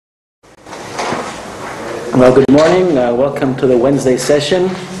Well, good morning. Welcome to the Wednesday session.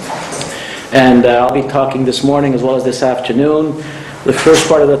 And I'll be talking this morning as well as this afternoon. The first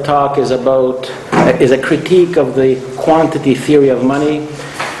part of the talk is a critique of the quantity theory of money.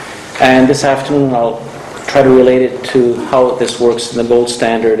 And this afternoon I'll try to relate it to how this works in the gold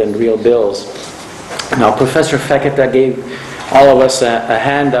standard and real bills. Now, Professor Fekete gave all of us a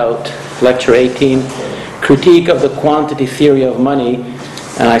handout, lecture 18, critique of the quantity theory of money.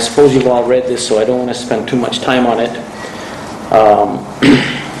 And I suppose you've all read this, so I don't want to spend too much time on it.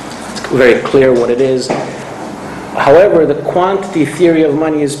 It's very clear what it is. However, the quantity theory of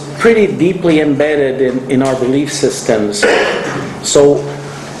money is pretty deeply embedded in our belief systems. So,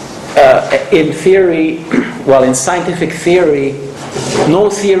 in theory, well, in scientific theory, no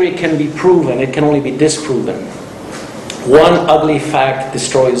theory can be proven, it can only be disproven. One ugly fact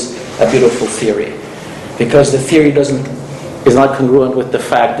destroys a beautiful theory, because the theory is not congruent with the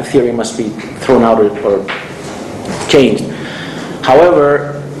fact. The theory must be thrown out or changed.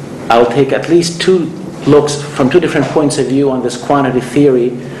 However, I'll take at least two looks from two different points of view on this quantity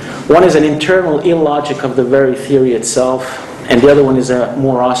theory. One is an internal illogic of the very theory itself, and the other one is a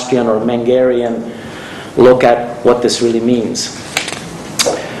more Austrian or Mengerian look at what this really means.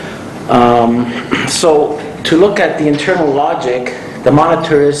 So, to look at the internal logic, the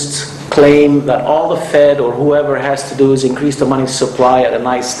monetarists claim that all the Fed or whoever has to do is increase the money supply at a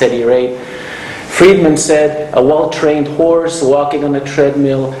nice steady rate. Friedman said a well-trained horse walking on a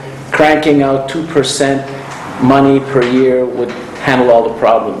treadmill, cranking out 2% money per year would handle all the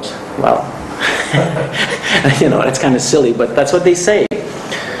problems. Well, it's kind of silly, but that's what they say.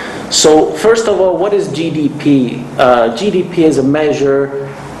 So first of all, what is GDP? GDP is a measure,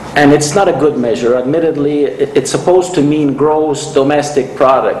 and it's not a good measure. Admittedly, it's supposed to mean gross domestic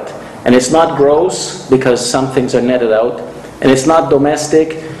product. And it's not gross because some things are netted out. And it's not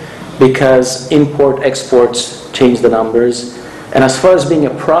domestic because import-exports change the numbers. And as far as being a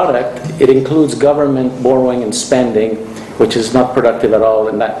product, it includes government borrowing and spending, which is not productive at all,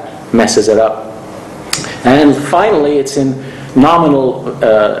 and that messes it up. And finally, it's in nominal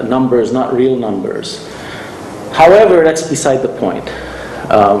numbers, not real numbers. However, that's beside the point.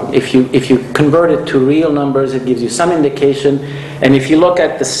 If you convert it to real numbers, it gives you some indication. And if you look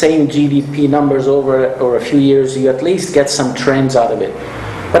at the same GDP numbers over a few years, you at least get some trends out of it.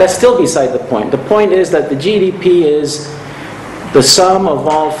 But that's still beside the point. The point is that the GDP is the sum of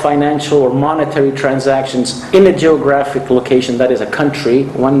all financial or monetary transactions in a geographic location, that is a country,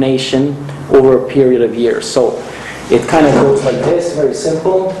 one nation, over a period of years. So it kind of goes like this, very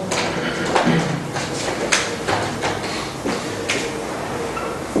simple.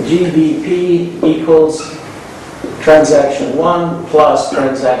 GDP equals transaction 1 plus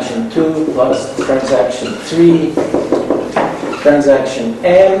transaction 2 plus transaction 3, transaction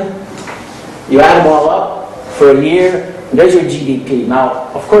n. You add them all up for a year, and there's your GDP. Now,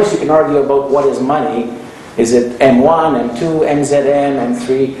 of course, you can argue about what is money. Is it M1, M2, MZN,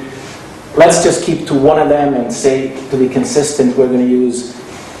 M3? Let's just keep to one of them and say, to be consistent, we're going to use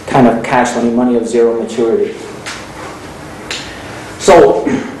kind of cash money of zero maturity. So,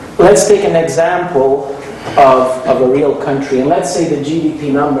 let's take an example of a real country, and let's say the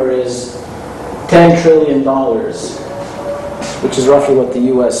GDP number is $10 trillion, which is roughly what the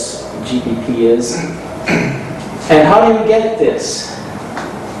US GDP is. And how do you get this?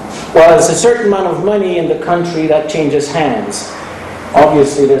 Well, it's a certain amount of money in the country that changes hands.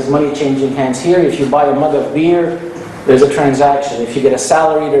 Obviously, there's money changing hands here. If you buy a mug of beer, there's a transaction. If you get a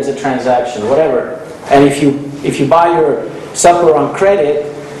salary, there's a transaction, whatever. And if you buy your supper on credit,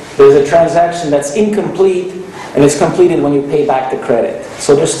 there's a transaction that's incomplete, and it's completed when you pay back the credit.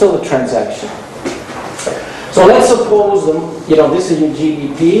 So there's still a transaction. So let's suppose, this is your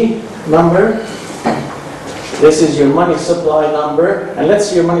GDP number. This is your money supply number. And let's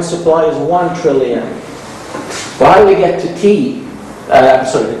say your money supply is 1 trillion. Well, how do we get to T?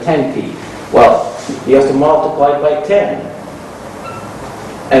 To 10T. Well, you have to multiply it by 10.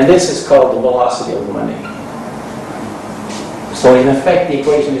 And this is called the velocity of money. So in effect, the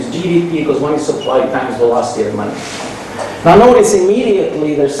equation is GDP equals money supply times velocity of money. Now notice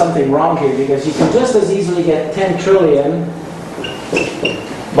immediately there's something wrong here, because you can just as easily get 10 trillion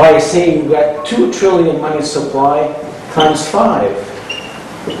by saying you've got 2 trillion money supply times 5.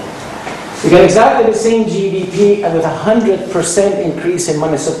 You get exactly the same GDP and with 100% increase in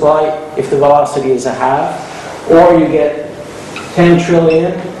money supply if the velocity is a half, or you get 10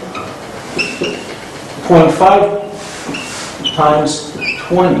 trillion, 0.5 times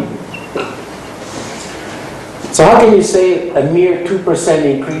 20. So how can you say a mere 2%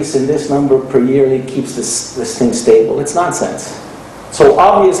 increase in this number per year keeps this thing stable? It's nonsense. So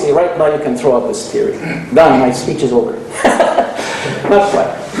obviously, right now you can throw out this theory. Done, my speech is over. Not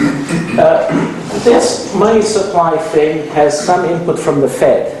quite. This money supply thing has some input from the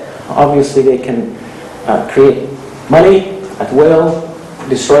Fed. Obviously, they can create money at will,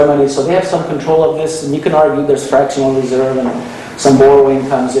 destroy money, so they have some control of this, and you can argue there's fractional reserve and some borrowing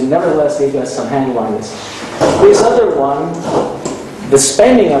comes in. Nevertheless, they've got some handle on this. This other one, the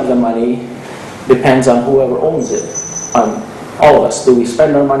spending of the money depends on whoever owns it, on all of us. Do we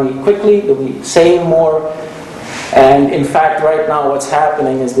spend our money quickly? Do we save more? And in fact, right now what's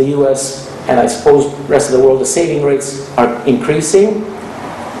happening is the US, and I suppose the rest of the world, the saving rates are increasing,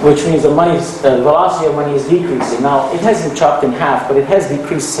 which means the velocity of money is decreasing. Now, it hasn't chopped in half, but it has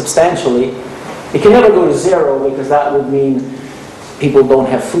decreased substantially. It can never go to zero, because that would mean people don't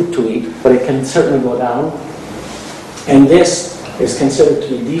have food to eat, but it can certainly go down. And this is considered to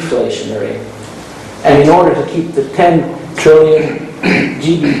be deflationary. And in order to keep the 10 trillion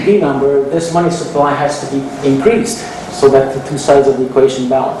GDP number, this money supply has to be increased so that the two sides of the equation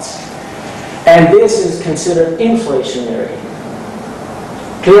balance. And this is considered inflationary.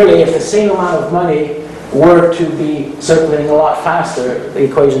 Clearly, if the same amount of money were to be circulating a lot faster, the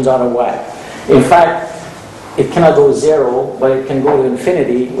equation's out of whack. In fact, it cannot go to zero, but it can go to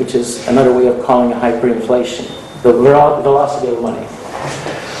infinity, which is another way of calling it hyperinflation, the velocity of money.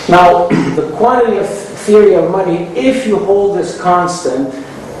 Now, the quantitative theory of money, if you hold this constant,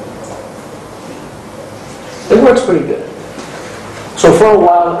 it works pretty good. So for a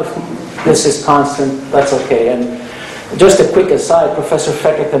while, if this is constant, that's okay. And just a quick aside, Professor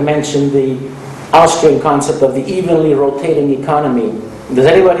Fekete mentioned the Austrian concept of the evenly rotating economy. Is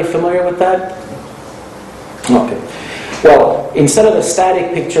anybody familiar with that? Okay. Well, instead of a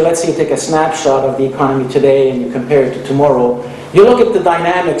static picture, let's say you take a snapshot of the economy today and you compare it to tomorrow. You look at the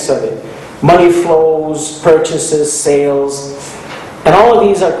dynamics of it. Money flows, purchases, sales, and all of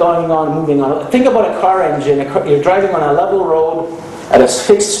these are going on, moving on. Think about a car engine. You're driving on a level road at a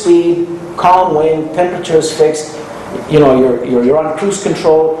fixed speed, calm wind, temperature is fixed. You know, you're on cruise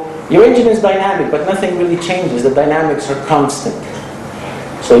control. Your engine is dynamic, but nothing really changes. The dynamics are constant.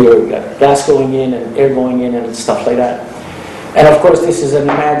 So you've got gas going in and air going in and stuff like that. And of course, this is an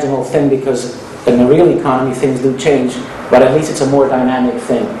imaginal thing, because in the real economy, things do change, but at least it's a more dynamic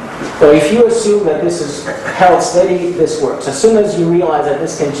thing. So if you assume that this is held steady, this works. As soon as you realize that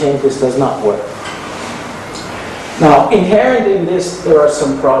this can change, this does not work. Now, inherent in this, there are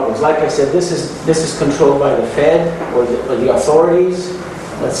some problems. Like I said, this is controlled by the Fed, or the authorities.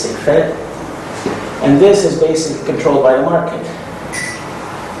 Let's say Fed. And this is basically controlled by the market.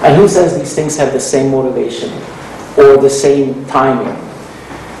 And who says these things have the same motivation or the same timing?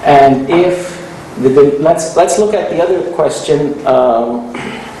 And if let's look at the other question.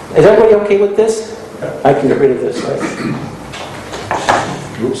 Is everybody okay with this? I can get rid of this, right?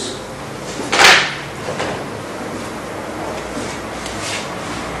 Oops.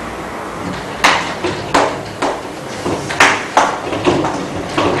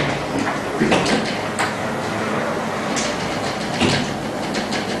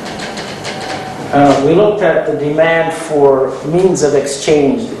 We looked at the demand for means of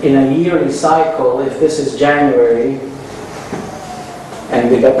exchange in a yearly cycle. If this is January, and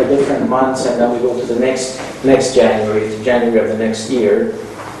we got the different months, and then we go to the next January, to January of the next year.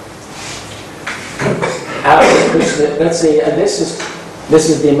 After Christmas, let's say, and this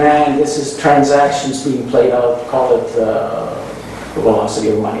is demand, this is transactions being played out. Call it the velocity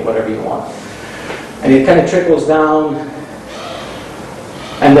of money, whatever you want. And it kind of trickles down.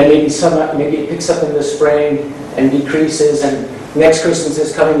 And then maybe it picks up in the spring and decreases, and next Christmas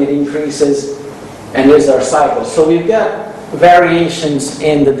is coming, it increases, and there's our cycle. So we've got variations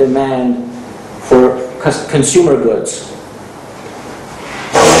in the demand for consumer goods.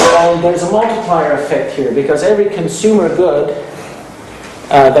 And there's a multiplier effect here, because every consumer good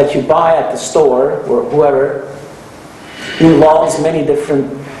that you buy at the store, or whoever, involves many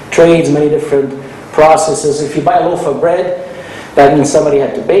different trades, many different processes. If you buy a loaf of bread, that means somebody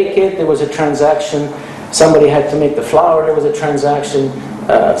had to bake it, there was a transaction. Somebody had to make the flour, there was a transaction.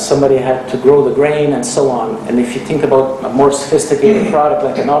 Somebody had to grow the grain, and so on. And if you think about a more sophisticated product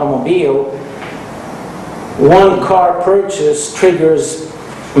like an automobile, one car purchase triggers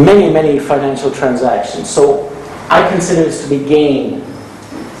many, many financial transactions. So I consider this to be gain.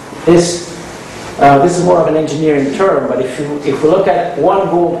 This is more of an engineering term, but if we look at one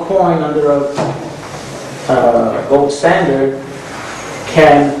gold coin under a gold standard,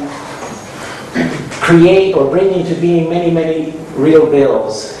 can create or bring into being many, many real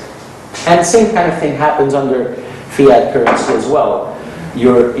bills. And the same kind of thing happens under fiat currency as well.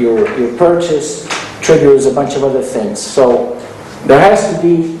 Your purchase triggers a bunch of other things. So there has to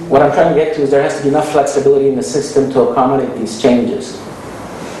be, what I'm trying to get to is there has to be enough flexibility in the system to accommodate these changes.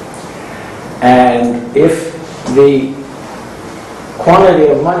 And if the quantity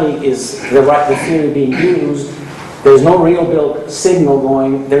of money is the theory being used, there's no real bill signal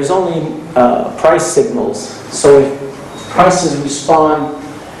going, there's only price signals. So if prices respond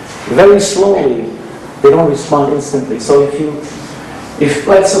very slowly, they don't respond instantly. So if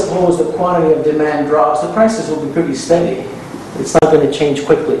let's suppose the quantity of demand drops, the prices will be pretty steady. It's not going to change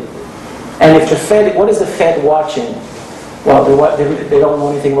quickly. And if the Fed, what is the Fed watching? Well, they don't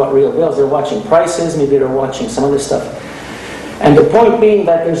know anything about real bills. They're watching prices, maybe they're watching some other stuff. And the point being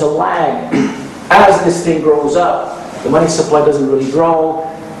that there's a lag. As this thing grows up, the money supply doesn't really grow,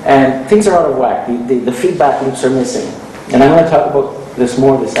 and things are out of whack. The feedback loops are missing. And I'm going to talk about this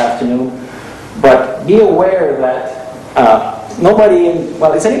more this afternoon. But be aware that nobody in,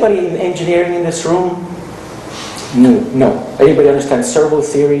 well, is anybody in engineering in this room? No. Anybody understand servo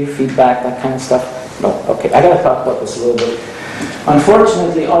theory, feedback, that kind of stuff? No. Okay, I got to talk about this a little bit.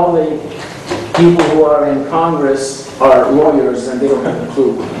 Unfortunately, all the people who are in Congress are lawyers and they don't have a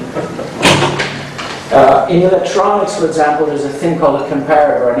clue. In electronics, for example, there's a thing called a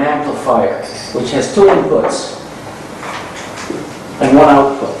comparator, an amplifier, which has two inputs and one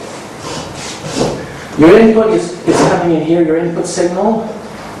output. Your input is coming in here, your input signal,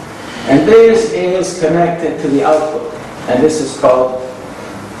 and this is connected to the output, and this is called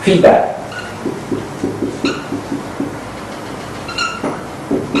feedback.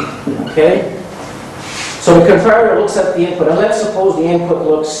 Okay? So the comparator looks at the input, and let's suppose the input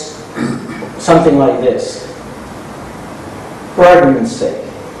looks something like this. For argument's sake,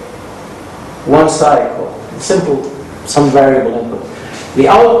 one cycle, simple, some variable input. The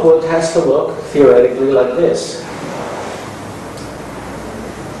output has to look, theoretically, like this.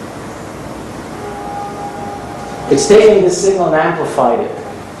 It's taking this signal and amplified it.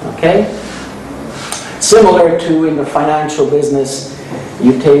 Okay? Similar to in the financial business,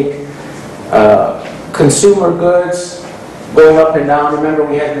 you take consumer goods going up and down. Remember,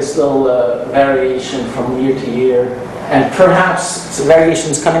 we had this little variation from year to year, and perhaps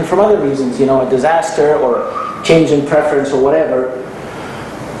variations coming from other reasons, you know, a disaster or change in preference or whatever.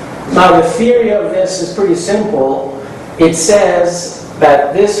 Now, the theory of this is pretty simple. It says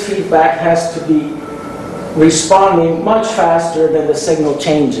that this feedback has to be responding much faster than the signal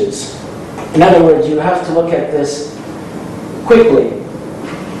changes. In other words, you have to look at this quickly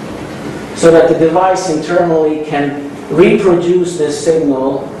so that the device internally can reproduce this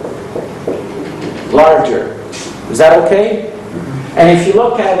signal larger. Is that okay? And if you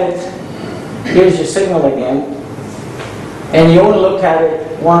look at it, here's your signal again, and you only look at it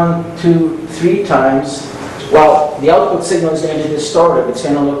 1, 2, 3 times, well, the output signal is going to be distorted. It's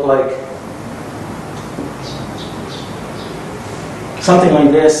going to look like something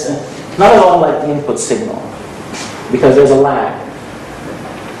like this, not at all like the input signal, because there's a lag.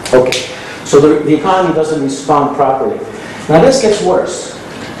 Okay. So the economy doesn't respond properly. Now this gets worse.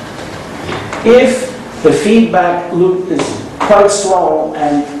 If the feedback loop is quite slow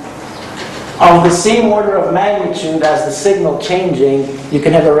and of the same order of magnitude as the signal changing, you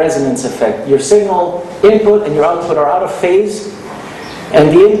can have a resonance effect. Your signal input and your output are out of phase, and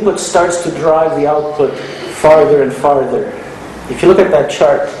the input starts to drive the output farther and farther. If you look at that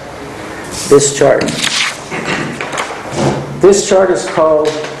chart, this chart is called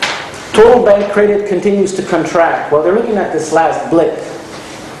total bank credit continues to contract. Well, they're looking at this last blip.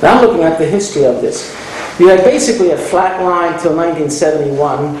 Now I'm looking at the history of this. You had basically a flat line till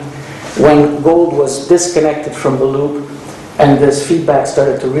 1971 when gold was disconnected from the loop and this feedback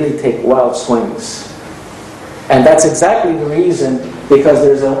started to really take wild swings. And that's exactly the reason, because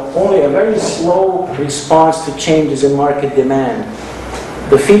there's only a very slow response to changes in market demand.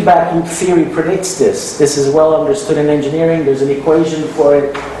 The feedback loop theory predicts this. This is well understood in engineering. There's an equation for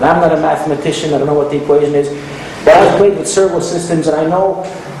it. And I'm not a mathematician. I don't know what the equation is. But I've played with servo systems, and I know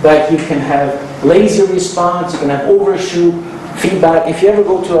that you can have lazy response, you can have overshoot feedback. If you ever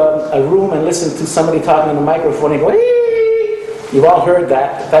go to a room and listen to somebody talking on a microphone and go, "Ee!" You've all heard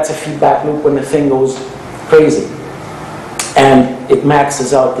that. That's a feedback loop when the thing goes crazy. And it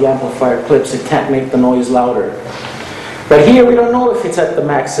maxes out, the amplifier clips. It can't make the noise louder. But here we don't know if it's at the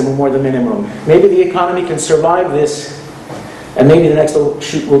maximum or the minimum. Maybe the economy can survive this, and maybe the next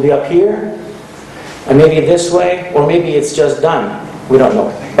shoot will be up here, and maybe this way, or maybe it's just done. We don't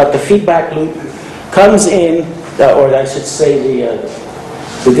know. But the feedback loop comes in, or I should say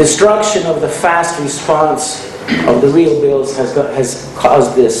the destruction of the fast response of the real bills has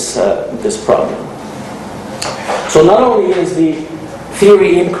caused this problem. So not only is the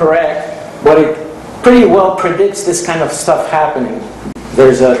theory incorrect, but it pretty well predicts this kind of stuff happening.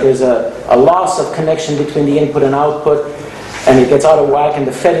 There's a loss of connection between the input and output, and it gets out of whack, and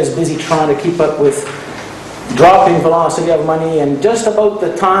the Fed is busy trying to keep up with dropping velocity of money, and just about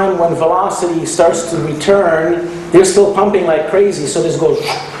the time when velocity starts to return, they're still pumping like crazy, so this goes,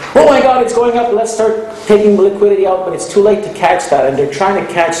 oh my God, it's going up, let's start taking the liquidity out, but it's too late to catch that, and they're trying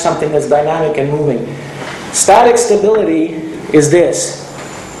to catch something that's dynamic and moving. Static stability is this.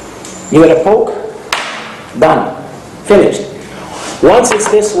 You get a poke, done, finished. Once it's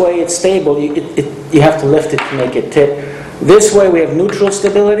this way, it's stable, you have to lift it to make it tip. This way we have neutral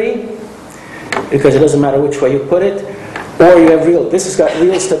stability, because it doesn't matter which way you put it, or you have real, this has got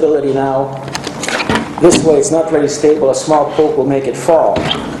real stability now. This way it's not very stable, a small poke will make it fall.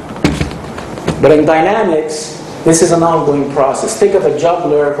 But in dynamics, this is an ongoing process. Think of a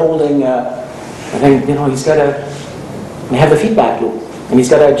juggler holding, and then, he's got to have the feedback loop, and he's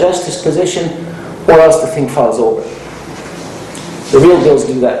got to adjust his position, or else the thing falls over. The real deals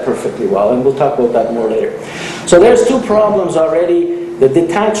do that perfectly well, and we'll talk about that more later. So there's two problems already: the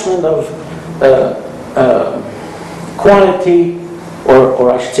detachment of quantity,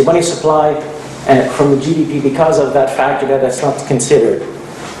 or I should say money supply, from the GDP because of that factor that's not considered.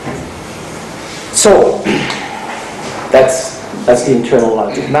 So that's the internal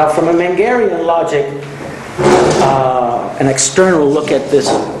logic. Now, from a Mengerian logic, an external look at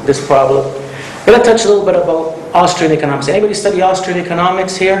this problem, I'm going to touch a little bit about Austrian economics. Anybody study Austrian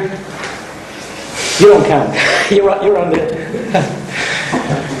economics here? You don't count. You're on the.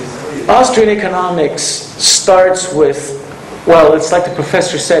 Austrian economics starts with, well, it's like the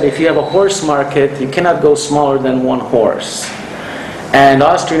professor said, if you have a horse market, you cannot go smaller than one horse. And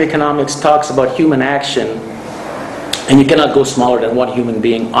Austrian economics talks about human action, and you cannot go smaller than one human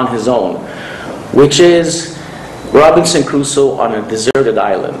being on his own, which is Robinson Crusoe on a deserted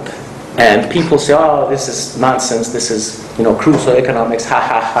island. And people say, oh, this is nonsense, this is, Crusoe economics, ha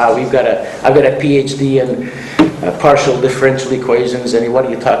ha ha, I've got a PhD in partial differential equations, and what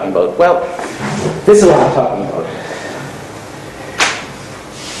are you talking about? Well, this is what I'm talking about.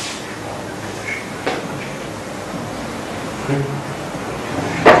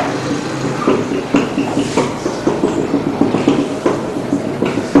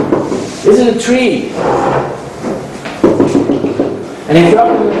 This is a tree. And if you're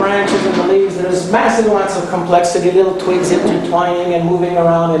up in the branches and the leaves, there's massive amounts of complexity, little twigs intertwining and moving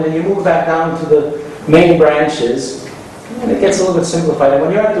around, and then you move back down to the main branches, and it gets a little bit simplified. And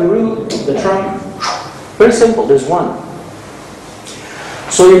when you're at the root, the trunk, very simple, there's one.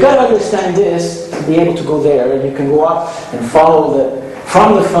 So you've got to understand this to be able to go there, and you can go up and follow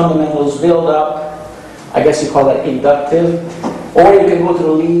from the fundamentals, build up, I guess you call that inductive, or you can go to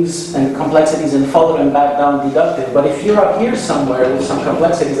the leaves and complexities and follow them back down deductive. But if you're up here somewhere with some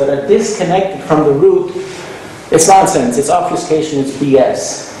complexities that are disconnected from the root, it's nonsense, it's obfuscation, it's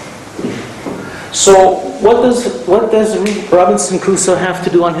BS. So what does Robinson Crusoe have to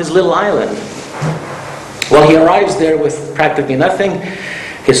do on his little island? Well, he arrives there with practically nothing.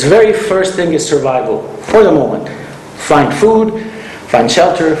 His very first thing is survival, for the moment. Find food, find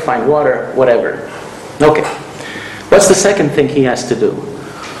shelter, find water, whatever. Okay. What's the second thing he has to do?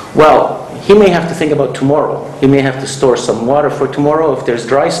 Well, he may have to think about tomorrow. He may have to store some water for tomorrow if there's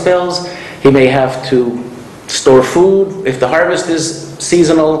dry spells. He may have to store food. If the harvest is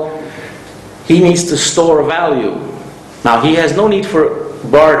seasonal, he needs to store value. Now, he has no need for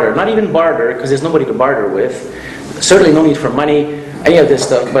barter, not even barter, because there's nobody to barter with. Certainly no need for money, any of this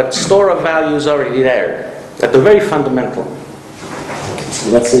stuff, but store of value is already there, at the very fundamental.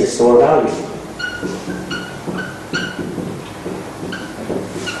 Let's say store value.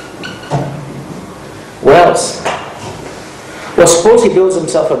 What else? Well, suppose he builds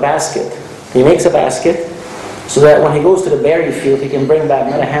himself a basket. He makes a basket so that when he goes to the berry field, he can bring back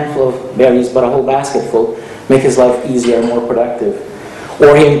not a handful of berries, but a whole basket full, make his life easier and more productive.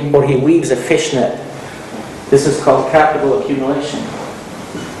 Or he weaves a fishnet. This is called capital accumulation.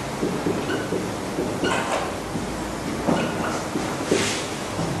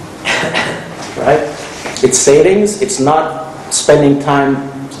 Right? It's savings. It's not spending time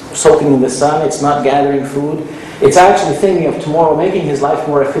soaking in the sun. It's not gathering food. It's actually thinking of tomorrow, making his life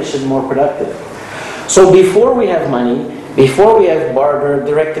more efficient, more productive. So before we have money, before we have barter,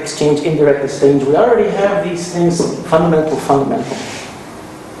 direct exchange, indirect exchange, we already have these things fundamental.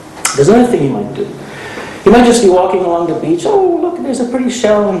 There's another thing he might do. He might just be walking along the beach. Oh, look, there's a pretty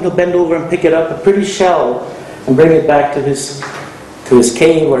shell, and he'll bend over and pick it up, a pretty shell, and bring it back to his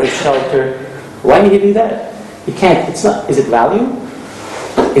cave or his shelter. Why did he do that? He can't. It's not. Is it value?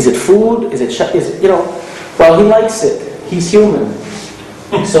 Is it food? Is it well, he likes it. He's human.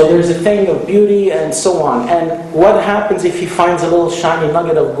 So there's a thing of beauty and so on. And what happens if he finds a little shiny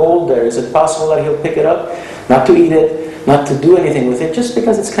nugget of gold there? Is it possible that he'll pick it up? Not to eat it, not to do anything with it, just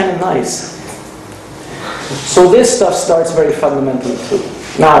because it's kind of nice. So this stuff starts very fundamentally too.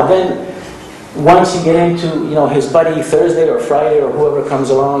 Now then, once you get into his buddy Thursday or Friday or whoever comes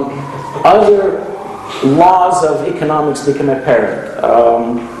along, other laws of economics become apparent.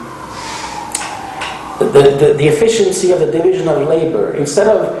 The efficiency of the division of labor. Instead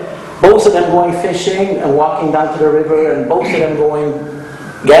of both of them going fishing and walking down to the river and both of them going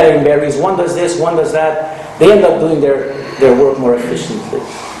gathering berries, one does this, one does that, they end up doing their work more efficiently.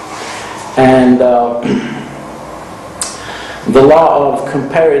 And the law of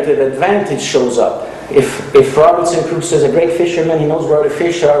comparative advantage shows up. If Robinson Crusoe is a great fisherman, he knows where the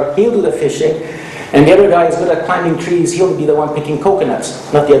fish are, he'll do the fishing, and the other guy is good at climbing trees, he'll be the one picking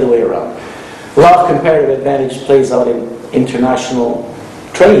coconuts, not the other way around. The law of comparative advantage plays out in international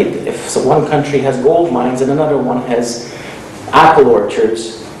trade. If one country has gold mines and another one has apple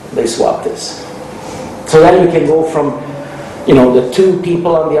orchards, they swap this. So then we can go from the two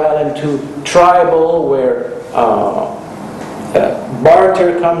people on the island to tribal, where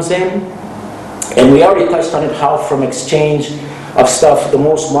barter comes in. And we already touched on it, how from exchange of stuff, the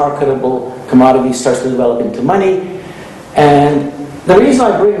most marketable commodity starts to develop into money. And the reason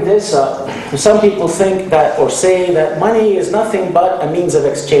I bring this up, some people think that, or say that money is nothing but a means of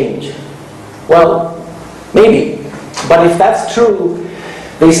exchange. Well, maybe. But if that's true,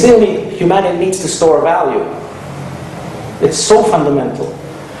 they still need, humanity needs to store value. It's so fundamental.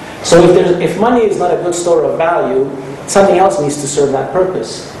 So if money is not a good store of value, something else needs to serve that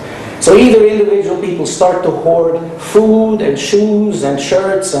purpose. So either individual people start to hoard food and shoes and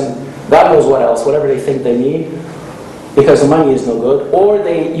shirts and God knows what else, whatever they think they need, because the money is no good, or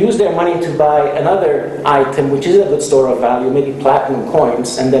they use their money to buy another item which is a good store of value, maybe platinum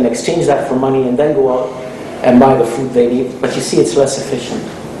coins, and then exchange that for money and then go out and buy the food they need. But you see, it's less efficient.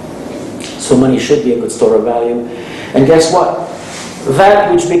 So money should be a good store of value. And guess what?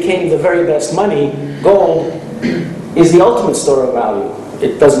 That which became the very best money, gold, is the ultimate store of value.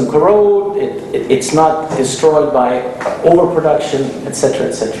 It doesn't corrode, it's not destroyed by overproduction, etc.,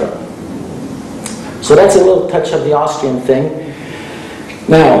 etc. So that's a little touch of the Austrian thing.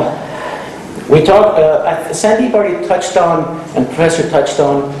 Now, we talked, Sandeep already touched on, and Professor touched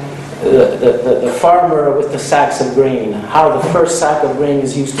on, the farmer with the sacks of grain. How the first sack of grain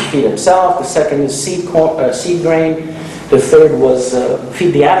is used to feed himself, the second is seed grain, the third was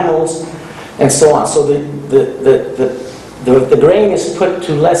feed the animals, and so on. So the grain is put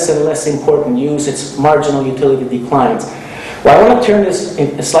to less and less important use, its marginal utility declines. Well, I want to turn this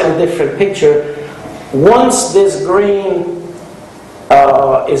in a slightly different picture. Once this grain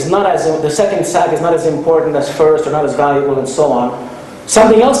is not as, the second sack is not as important as first, or not as valuable, and so on,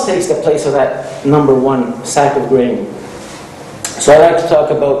 something else takes the place of that number one sack of grain. So I like to talk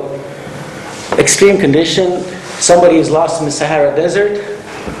about extreme condition. Somebody is lost in the Sahara Desert,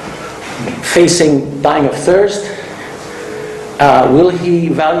 facing dying of thirst. Will he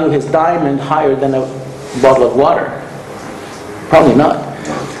value his diamond higher than a bottle of water? Probably not.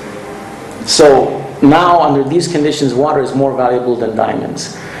 So now, under these conditions, water is more valuable than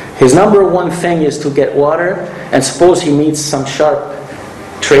diamonds. His number one thing is to get water, and suppose he meets some sharp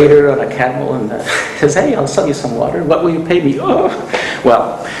trader on a camel and says, "Hey, I'll sell you some water. What will you pay me?" Oh,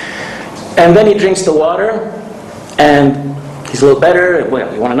 well. And then he drinks the water, and he's a little better.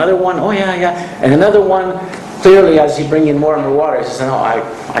 Well, you want another one? Oh, yeah, yeah. And another one. Clearly, as you bring in more and more water, he says, "No,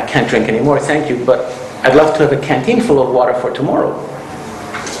 I can't drink anymore, thank you, but I'd love to have a canteen full of water for tomorrow."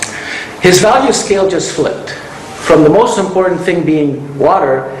 His value scale just flipped. From the most important thing being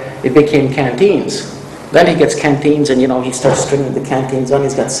water, it became canteens. Then he gets canteens, and he starts stringing the canteens on.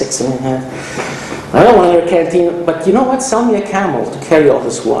 He's got 6 in hand. I don't want another canteen, but you know what? Sell me a camel to carry all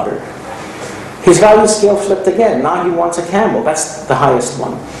this water. His value scale flipped again. Now he wants a camel. That's the highest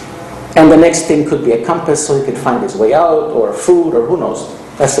one. And the next thing could be a compass, so he could find his way out, or food, or who knows.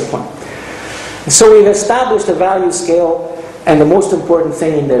 That's the point. So we've established a value scale, and the most important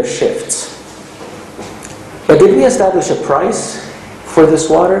thing in there shifts. But did we establish a price for this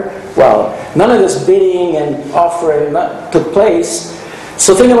water? Well, none of this bidding and offering took place.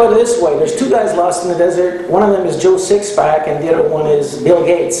 So think about it this way. There's 2 guys lost in the desert. One of them is Joe Sixpack, and the other one is Bill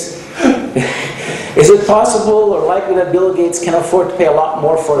Gates. Is it possible or likely that Bill Gates can afford to pay a lot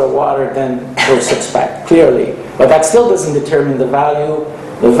more for the water than Joe Sixpack? Clearly. But that still doesn't determine the value.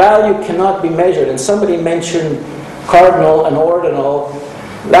 The value cannot be measured. And somebody mentioned cardinal and ordinal.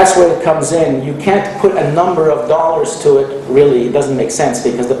 That's where it comes in. You can't put a number of dollars to it, really. It doesn't make sense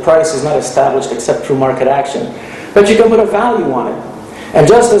because the price is not established except through market action. But you can put a value on it. And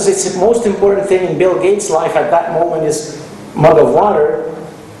just as it's the most important thing in Bill Gates' life at that moment is mug of water,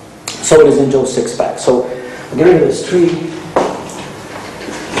 so it is in Joe's six-pack. So I'll get rid of this tree.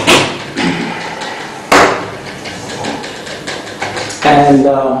 And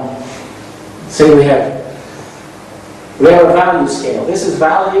say we have a value scale. This is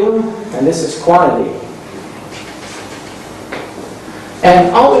value, and this is quantity.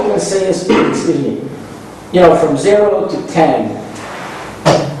 And all we can say is, excuse me, from 0 to 10,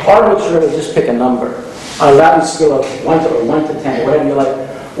 arbitrarily just pick a number on a value scale of 1 to 10, whatever you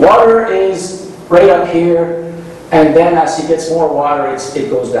like. Water is right up here, and then as it gets more water, it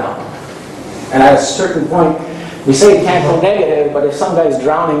goes down. And at a certain point, we say it can't go negative, but if some guy's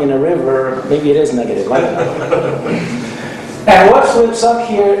drowning in a river, maybe it is negative. Right? And what flips up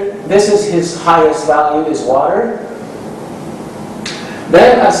here, this is his highest value, is water.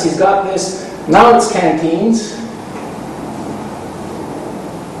 Then as he's got this, now it's canteens.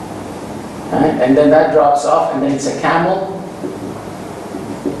 Right? And then that drops off, and then it's a camel.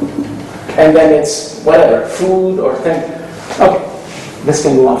 And then it's whatever, food or thing. Okay, this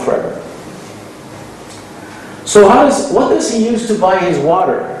can go on forever. So what does he use to buy his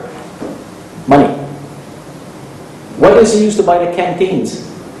water? Money. What does he use to buy the canteens?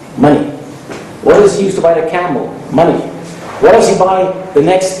 Money. What does he use to buy the camel? Money. What does he buy the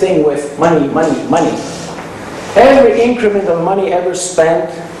next thing with? Money, money, money. Every increment of money ever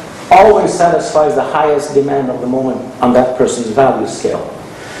spent always satisfies the highest demand of the moment on that person's value scale.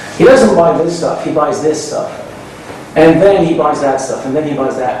 He doesn't buy this stuff, he buys this stuff. And then he buys that stuff, and then he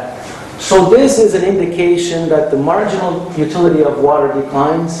buys that. So this is an indication that the marginal utility of water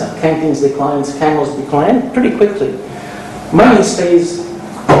declines, canteens declines, camels decline pretty quickly. Money stays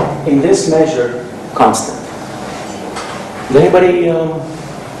in this measure constant. Does anybody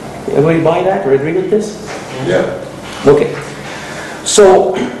buy that or agree with this? Yeah. Okay.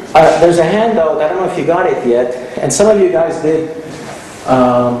 So there's a handout, I don't know if you got it yet, and some of you guys did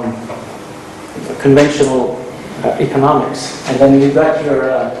conventional economics, and then you got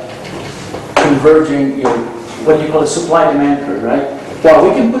your converging, your, what do you call a supply-demand curve, right? Well,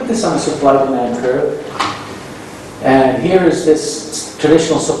 we can put this on a supply-demand curve, and here is this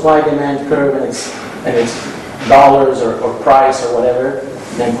traditional supply-demand curve, and it's dollars or price or whatever,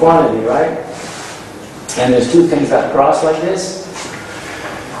 then quantity, right? And there's two things that cross like this.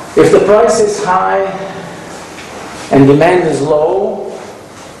 If the price is high and demand is low,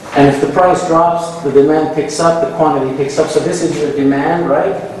 and if the price drops, the demand picks up, the quantity picks up. So this is your demand,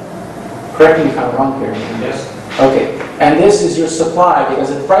 right? Correct me if I'm wrong here. Yes. Okay. And this is your supply,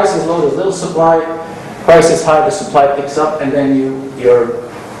 because if the price is low, there's little supply. Price is high, the supply picks up, and then your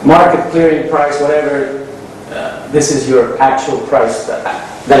market clearing price, whatever, this is your actual price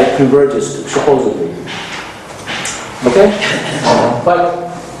that it converges to, supposedly. Okay? But,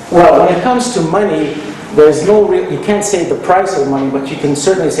 well, when it comes to money, there's no real, you can't say the price of money, but you can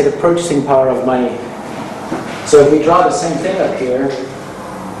certainly say the purchasing power of money. So if we draw the same thing up here,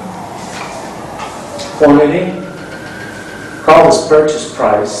 quantity, call this purchase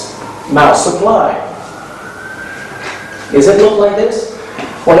price. Now supply. Does it look like this?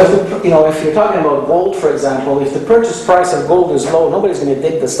 Well, if you're talking about gold, for example, if the purchase price of gold is low, nobody's going to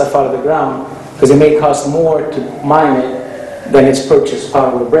dig the stuff out of the ground because it may cost more to mine it than its purchase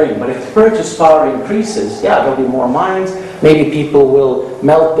power will bring. But if the purchase power increases, yeah, there'll be more mines. Maybe people will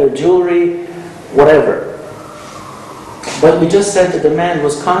melt their jewelry, whatever. But we just said the demand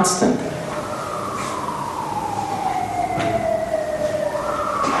was constant.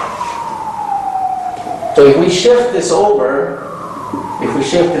 So if we shift this over,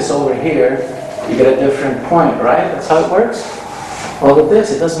 here, you get a different point, right? That's how it works? Well, with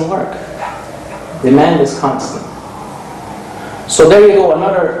this, it doesn't work. Demand is constant. So there you go,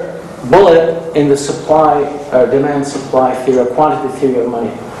 another bullet in the demand-supply theory, quantitative theory of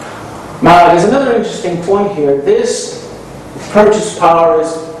money. Now, there's another interesting point here. This purchase power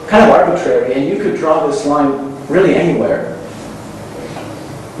is kind of arbitrary, and you could draw this line really anywhere.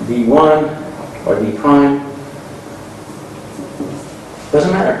 D1 or D prime.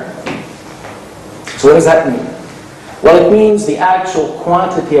 Doesn't matter. So what does that mean? Well, it means the actual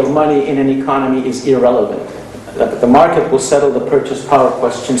quantity of money in an economy is irrelevant. The market will settle the purchase power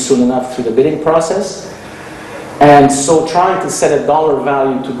question soon enough through the bidding process. And so trying to set a dollar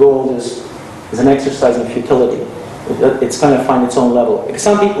value to gold is an exercise in futility. It's going to find its own level.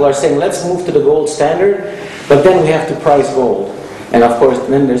 Some people are saying, let's move to the gold standard, but then we have to price gold. And of course,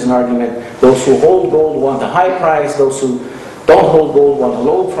 then there's an argument. Those who hold gold want a high price. Those who don't hold gold want a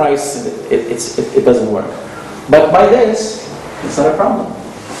low price. It doesn't work. But by this, it's not a problem.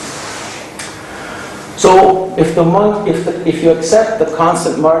 So if if you accept the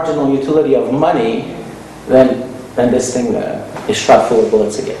constant marginal utility of money, then this thing is shot full of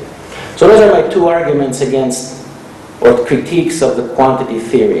bullets again. So those are my two arguments against, or critiques of the quantity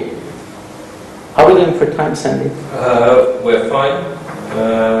theory. How are we doing for time, Sandy? We're fine.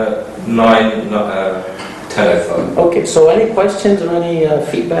 10:05. Okay, so any questions or any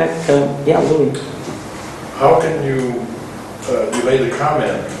feedback? Yeah, Louis. How can you, you made a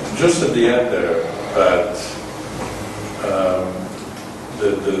comment just at the end there that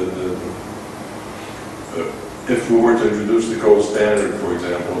if we were to introduce the gold standard, for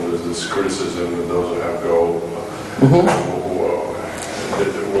example, there's this criticism that those who have gold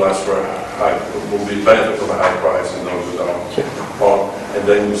will ask for a high, will be benefit from a high price, and those who don't. Sure. Well, and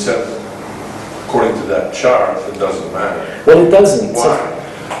then you said, according to that chart, it doesn't matter. Well, it doesn't. Why? So,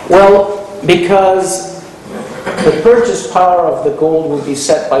 well, because the purchase power of the gold will be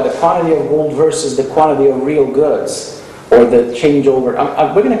set by the quantity of gold versus the quantity of real goods, or the changeover.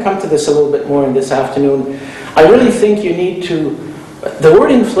 We're going to come to this a little bit more in this afternoon. I really think you need to, the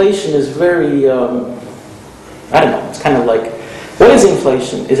word inflation is very, I don't know, it's kind of like, what is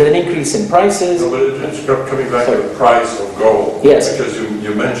inflation? Is it an increase in prices? No, but it's coming back to the price of gold. Yes. Because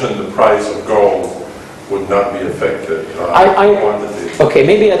you mentioned the price of gold would not be affected by quantity. Okay,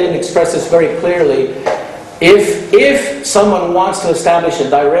 maybe I didn't express this very clearly. If someone wants to establish a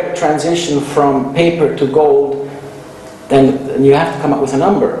direct transition from paper to gold, then you have to come up with a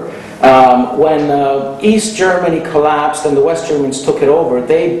number. When East Germany collapsed and the West Germans took it over,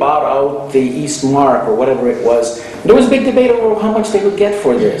 they bought out the East Mark or whatever it was. There was a big debate over how much they would get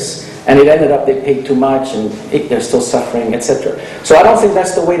for this. And it ended up they paid too much and they're still suffering, etc. So I don't think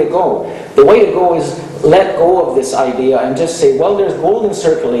that's the way to go. The way to go is let go of this idea and just say, well, there's gold in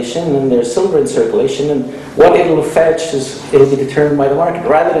circulation and there's silver in circulation, and what it'll fetch it'll be determined by the market,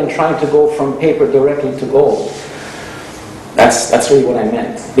 rather than trying to go from paper directly to gold. That's really what I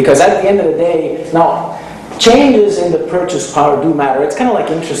meant. Because at the end of the day, now, changes in the purchase power do matter. It's kind of like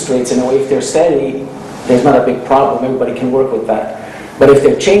interest rates in a way. If they're steady, there's not a big problem. Everybody can work with that. But if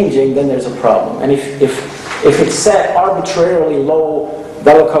they're changing, then there's a problem. And if it's set arbitrarily low,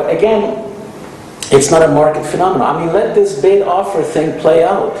 again, it's not a market phenomenon. I mean, let this bid-offer thing play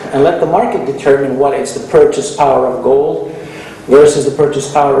out, and let the market determine what is the purchase power of gold versus the purchase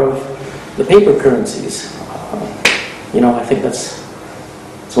power of the paper currencies. I think that's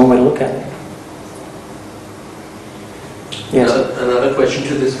one way to look at it. Yes. Another question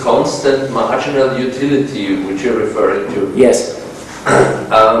to this constant marginal utility which you're referring to. Yes.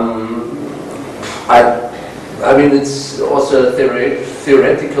 I mean, it's also a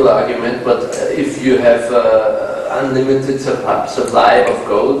theoretical argument, but if you have unlimited supply of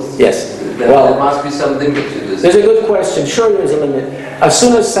gold, yes, then there must be some limit to this. There's a good question. Sure, there's a limit. As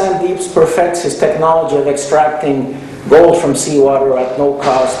soon as Sandeep perfects his technology of extracting gold from seawater at no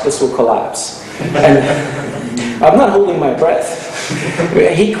cost, this will collapse. And I'm not holding my breath.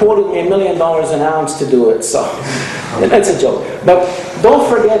 He quoted me $1 million an ounce to do it, so that's a joke. But don't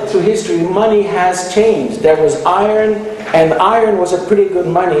forget, through history, money has changed. There was iron, and iron was a pretty good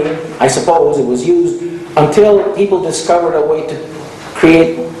money, I suppose. It was used until people discovered a way to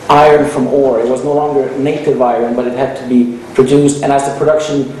create iron from ore. It was no longer native iron, but it had to be produced, and as the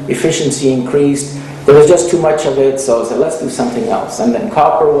production efficiency increased, there was just too much of it, so I said, let's do something else. And then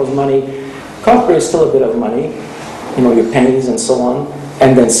copper was money. Copper is still a bit of money, your pennies and so on.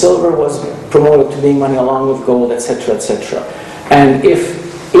 And then silver was promoted to being money along with gold, etc., etc. And this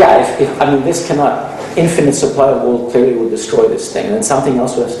infinite supply of gold clearly would destroy this thing, and then something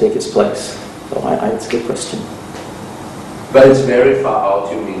else would have to take its place. So it's a good question. But it's very far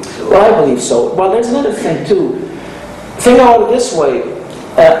out, you mean? So. Well, I believe so. Well, there's another thing too. Think about it this way.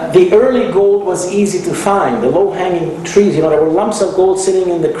 The early gold was easy to find. The low-hanging trees, there were lumps of gold sitting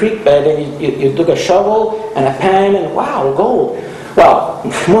in the creek bed, and you took a shovel and a pan, and wow, gold. Well,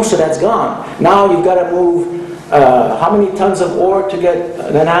 most of that's gone. Now you've got to move how many tons of ore to get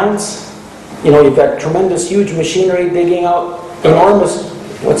an ounce? You've got tremendous, huge machinery digging out enormous.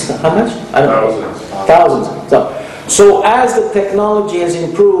 How much? I don't know. Thousands. So as the technology has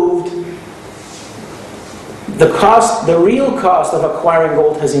improved, the real cost of acquiring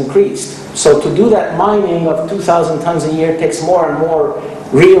gold has increased. So to do that mining of 2,000 tons a year takes more and more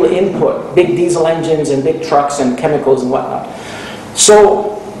real input, big diesel engines and big trucks and chemicals and whatnot.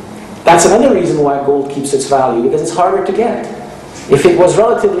 So that's another reason why gold keeps its value, because it's harder to get. If it was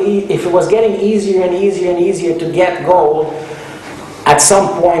getting easier and easier and easier to get gold, at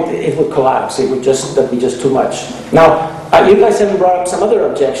some point it would collapse. That'd be just too much. Now, you guys haven't brought up some other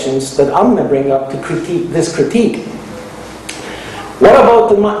objections that I'm going to bring up to critique this critique. What about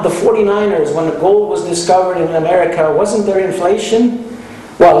the 49ers when the gold was discovered in America? Wasn't there inflation?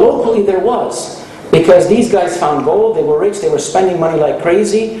 Well, locally there was, because these guys found gold, they were rich, they were spending money like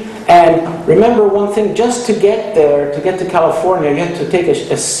crazy. And remember one thing, just to get there, to get to California, you had to take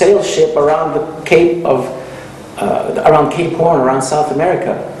a sail ship around the Cape of, around Cape Horn, around South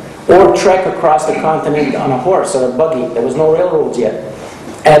America, or trek across the continent on a horse or a buggy. There was no railroads yet.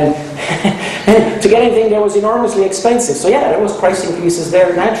 And to get anything there was enormously expensive. So yeah, there was price increases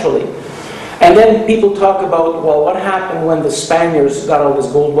there naturally. And then people talk about, well, what happened when the Spaniards got all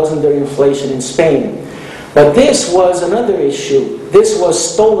this gold? Wasn't there inflation in Spain? But this was another issue. This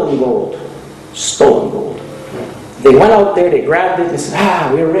was stolen gold. Stolen gold. They went out there, they grabbed it, and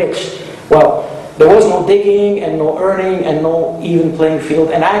said, we're rich. Well, there was no digging and no earning and no even playing field.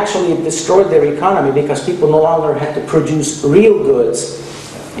 And actually it destroyed their economy because people no longer had to produce real goods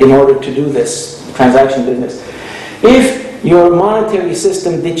in order to do this transaction business. If your monetary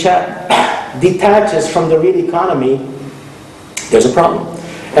system detaches from the real economy, there's a problem.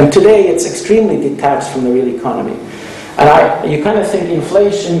 And today it's extremely detached from the real economy. And you kind of think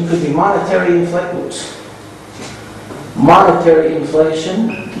inflation could be monetary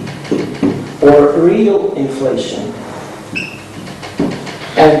inflation or real inflation.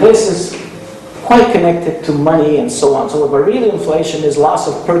 And this is quite connected to money and so on. So, but real inflation is loss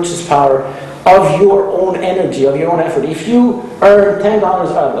of purchase power of your own energy, of your own effort. If you earn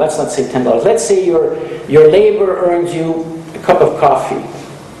 $10, let's not say $10. Let's say your labor earns you a cup of coffee.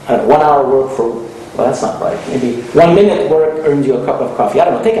 1 hour work for, well, that's not right. Maybe 1 minute work earns you a cup of coffee. I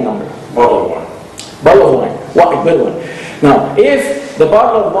don't know, take a number. Bottle of wine. Bottle of wine. What a good one. Now, if the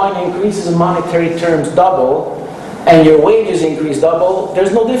bottle of wine increases in monetary terms double, and your wages increase double,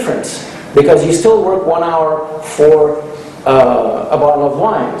 there's no difference. Because you still work 1 hour for a bottle of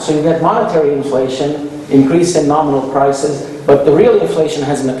wine. So you get monetary inflation, increase in nominal prices, but the real inflation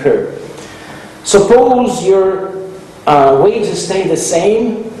hasn't occurred. Suppose your wages stay the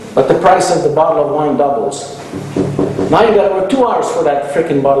same, but the price of the bottle of wine doubles. Now you got to work 2 hours for that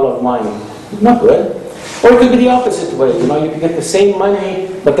frickin' bottle of wine. Not good. Or it could be the opposite way. You know, you can get the same money,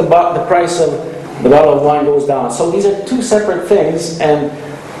 but the price of the bottle of wine goes down. So these are two separate things, and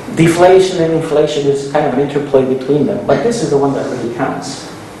deflation and inflation is kind of an interplay between them. But this is the one that really counts.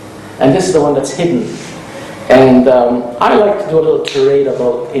 And this is the one that's hidden. And I like to do a little tirade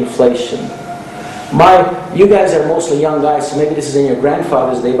about inflation. You guys are mostly young guys, so maybe this is in your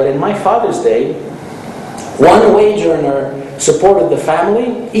grandfather's day, but in my father's day, one wage earner supported the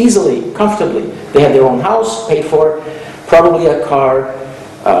family easily, comfortably. They had their own house, paid for, probably a car,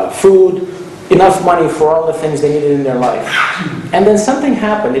 food, enough money for all the things they needed in their life. And then something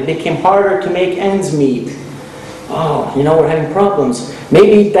happened. It became harder to make ends meet. Oh, you know, we're having problems.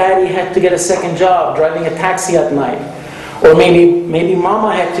 Maybe daddy had to get a second job, driving a taxi at night. Or maybe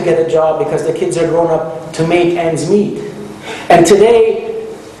mama had to get a job because the kids are grown up to make ends meet. And today,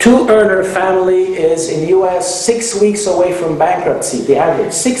 two-earner family is in the US 6 weeks away from bankruptcy, the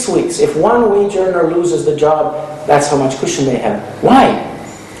average. 6 weeks. If one wage earner loses the job, that's how much cushion they have. Why?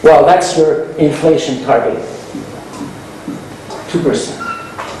 Well, that's your inflation target. 2%.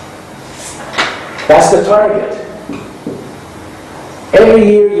 That's the target. Every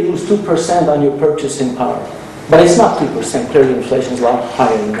year you lose 2% on your purchasing power. But it's not 2%. Clearly inflation is a lot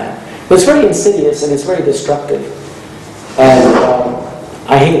higher than that. But it's very insidious and it's very destructive. And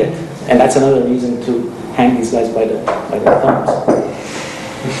I hate it. And that's another reason to hang these guys by the thumbs.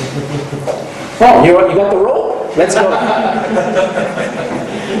 Oh, you got the rope? Let's go.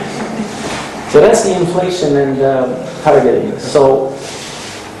 So that's the inflation and targeting. So,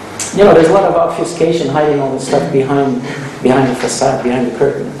 you know, there's a lot of obfuscation hiding all this stuff behind the facade, behind the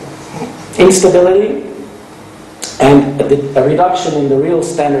curtain. Instability and a reduction in the real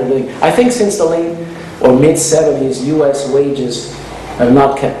standard of living. I think since the late or mid-70s, US wages have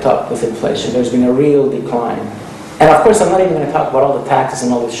not kept up with inflation. There's been a real decline. And of course, I'm not even going to talk about all the taxes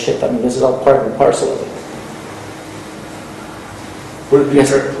and all this shit. I mean, this is all part and parcel of it. Would it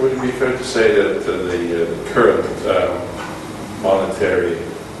be fair to say that the current monetary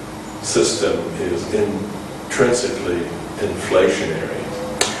system is intrinsically inflationary?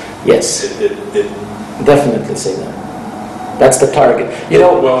 Yes, it definitely say that. That's the target. You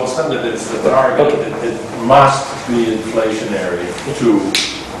know, well, it's not that it's the target. Okay. It must be inflationary to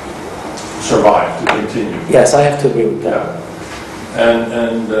survive, to continue. Yes, I have to agree with that. Yeah.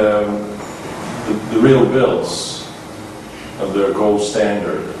 And the real bills of their gold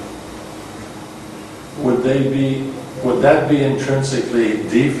standard, would that be intrinsically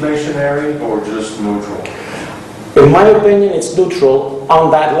deflationary or just neutral? In my opinion, it's neutral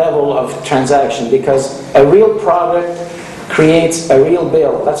on that level of transaction, because a real product creates a real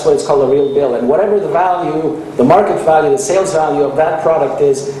bill. That's why it's called a real bill. And whatever the value, the market value, the sales value of that product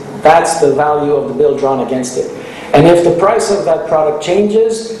is, that's the value of the bill drawn against it. And if the price of that product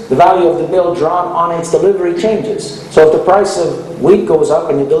changes, the value of the bill drawn on its delivery changes. So if the price of wheat goes up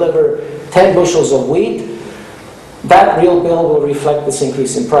and you deliver 10 bushels of wheat, that real bill will reflect this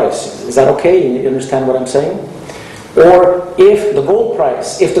increase in price. Is that okay? You understand what I'm saying? Or if the gold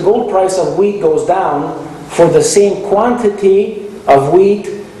price of wheat goes down, for the same quantity of wheat,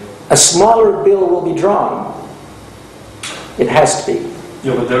 a smaller bill will be drawn. It has to be.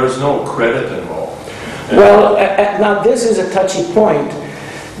 Yeah, but there is no credit involved. Well, now this is a touchy point.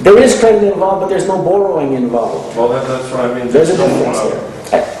 There is credit involved, but there's no borrowing involved. Well, that's what I mean. There's a difference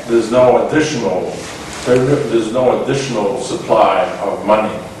there. There's no additional supply of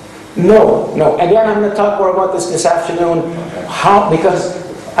money. No. Again, I'm going to talk more about this afternoon. Okay. How? Because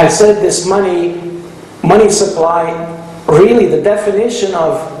I said this money supply. Really, the definition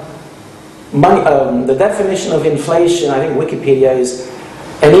of money, the definition of inflation, I think Wikipedia, is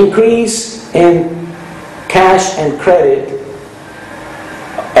an increase in cash and credit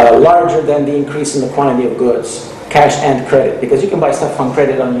larger than the increase in the quantity of goods, cash and credit, because you can buy stuff on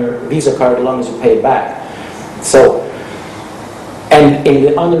credit on your Visa card as long as you pay it back. So, and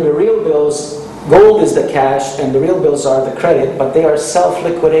under the real bills, gold is the cash and the real bills are the credit, but they are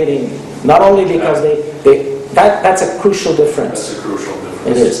self-liquidating, not only because that's a crucial difference. That's a crucial difference.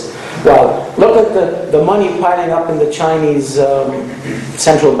 It is. Well, look at the money piling up in the Chinese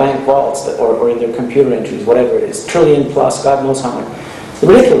central bank vaults, or in their computer entries, whatever it is, trillion plus, God knows how much. It's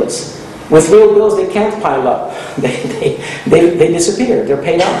ridiculous. With real bills, they can't pile up. They disappear. They're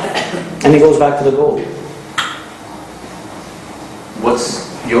paid out, and it goes back to the gold. What's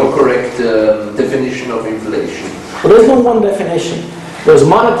your correct definition of inflation? Well, there's no one definition. There's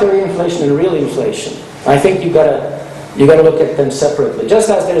monetary inflation and real inflation. I think you gotta look at them separately. Just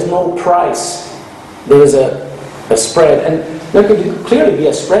as there's no price, there is a spread, and there could clearly be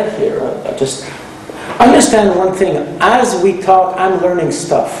a spread here. Just understand one thing. As we talk, I'm learning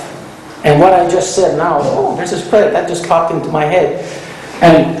stuff, and what I just said now, oh, there's a spread that just popped into my head,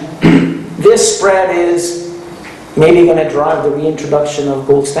 and this spread is maybe going to drive the reintroduction of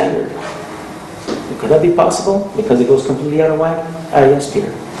gold standard. Could that be possible? Because it goes completely out of whack? Yes,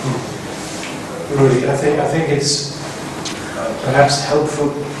 Peter. Rudy, I think it's perhaps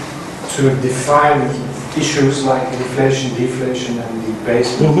helpful to define issues like inflation, deflation, and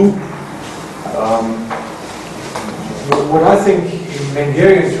debasement. What I think in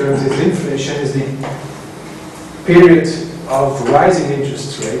Hungarian terms is inflation is the period of rising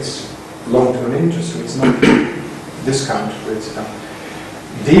interest rates, long-term interest rates, not discount rates.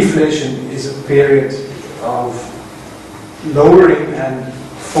 Deflation is a period of lowering and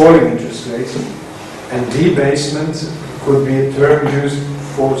falling interest rates, and debasement could be a term used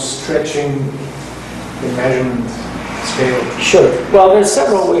for stretching the measurement scale. Sure. Well, there's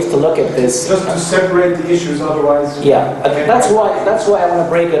several ways to look at this. Just to separate the issues, otherwise. Yeah, that's why I want to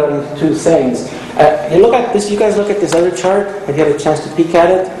break it into two things. You look at this. You guys look at this other chart. Have you had a chance to peek at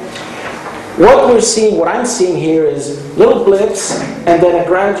it? What I'm seeing here is little blips and then a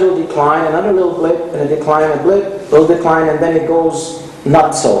gradual decline, another little blip and a decline, a blip, little decline, and then it goes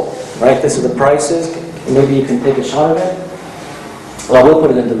not so. Right? This is the prices. Maybe you can take a shot of it. Well, we'll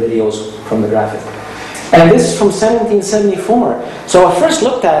put it in the videos from the graphic. And this is from 1774. So I first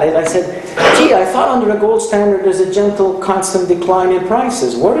looked at it, I said, gee, I thought under a gold standard there's a gentle, constant decline in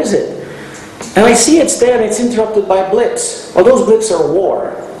prices. Where is it? And I see it's there and it's interrupted by blips. Well, those blips are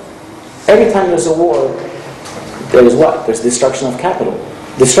war. Every time there's a war, there's what? There's destruction of capital.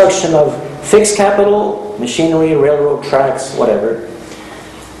 Destruction of fixed capital, machinery, railroad tracks, whatever.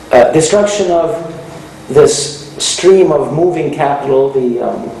 Destruction of this stream of moving capital, the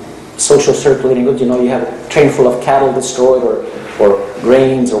social circulating goods. You know, you have a train full of cattle destroyed or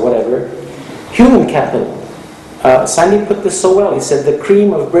grains or whatever. Human capital. Sandy put this so well. He said the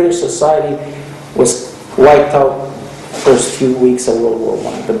cream of British society was wiped out first few weeks of World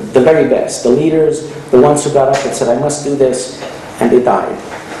War I. The very best. The leaders, the ones who got up and said, I must do this, and they died.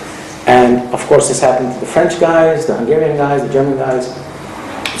 And of course this happened to the French guys, the Hungarian guys, the German guys.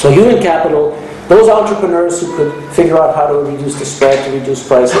 So human capital, those entrepreneurs who could figure out how to reduce the spread, to reduce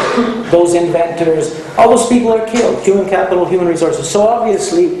prices, those inventors, all those people are killed. Human capital, human resources. So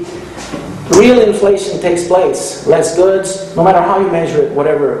obviously, real inflation takes place. Less goods, no matter how you measure it,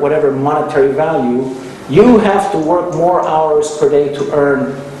 whatever monetary value, you have to work more hours per day to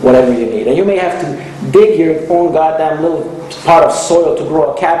earn whatever you need. And you may have to dig your own goddamn little pot of soil to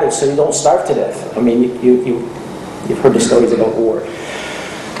grow a cabbage so you don't starve to death. I mean, you've heard the stories about war.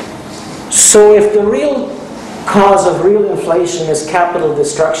 So if the real cause of real inflation is capital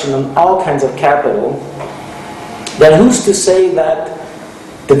destruction and all kinds of capital, then who's to say that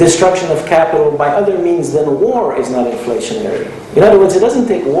the destruction of capital by other means than war is not inflationary? In other words, it doesn't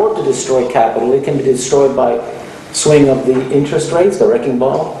take war to destroy capital. It can be destroyed by swing of the interest rates, the wrecking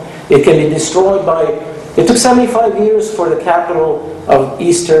ball. It can be destroyed by... It took 75 years for the capital of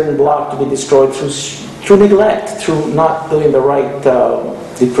Eastern Bloc to be destroyed through neglect, through not doing the right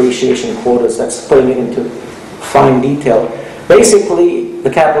depreciation quotas. That's putting it into fine detail. Basically, the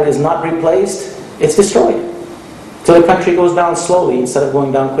capital is not replaced, it's destroyed. So the country goes down slowly instead of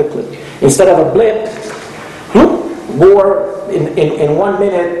going down quickly. Instead of a blip, war in 1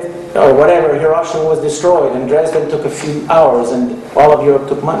 minute or whatever, Hiroshima was destroyed and Dresden took a few hours and all of Europe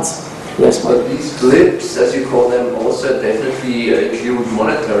took months. Yes, but these blips, as you call them, also definitely include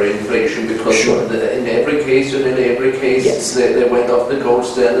monetary inflation, because sure. In every case, and in every case, yes. they went off the gold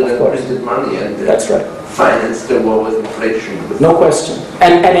standard and printed money and that's right. financed the war with inflation. No question.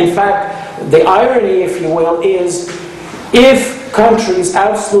 And in fact, the irony, if you will, is if countries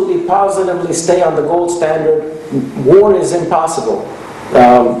absolutely positively stay on the gold standard, war is impossible.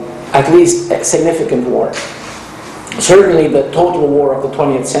 At least a significant war. Certainly the total war of the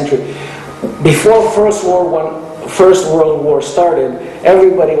 20th century. Before First World War started,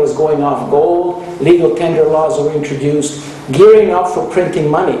 everybody was going off gold, legal tender laws were introduced, gearing up for printing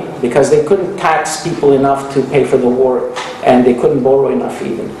money, because they couldn't tax people enough to pay for the war, and they couldn't borrow enough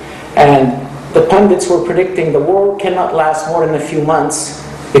even. And the pundits were predicting the war cannot last more than a few months,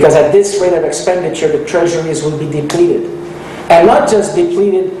 because at this rate of expenditure, the treasuries will be depleted. And not just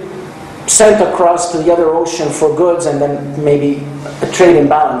depleted, sent across to the other ocean for goods and then maybe a trade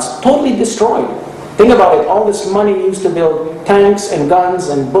imbalance. Totally destroyed. Think about it. All this money used to build tanks and guns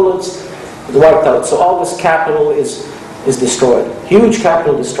and bullets is wiped out. So all this capital is destroyed. Huge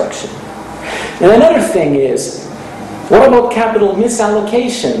capital destruction. And another thing is, what about capital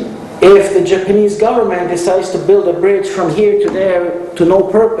misallocation? If the Japanese government decides to build a bridge from here to there to no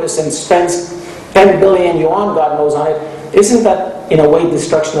purpose and spends 10 billion yuan, God knows, on it, isn't that in a way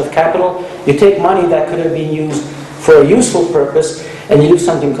destruction of capital? You take money that could have been used for a useful purpose and you do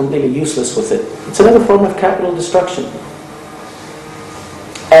something completely useless with it. It's another form of capital destruction.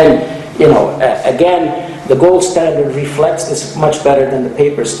 And, you know, again, the gold standard reflects this much better than the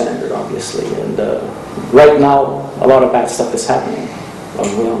paper standard, obviously. And right now, a lot of bad stuff is happening. We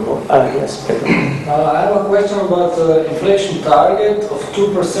all know. Yes, Pedro. I have a question about the inflation target of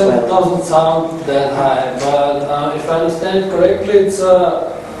 2%. It doesn't sound that high, but if I understand it correctly, it's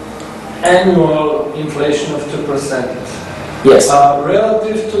annual inflation of 2%. Yes.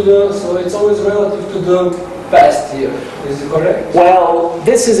 Relative to the, so it's always relative to the past year. Is it correct? Well,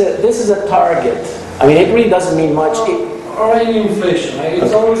 this is a target. I mean, it really doesn't mean much. Or any inflation, right?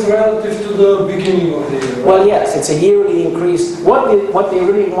 It's always relative to the beginning of the year, right? Well, yes, it's a yearly increase. What they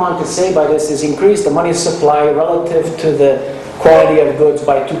really want to say by this is increase the money supply relative to the quality of goods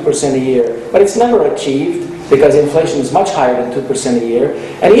by 2% a year. But it's never achieved because inflation is much higher than 2% a year.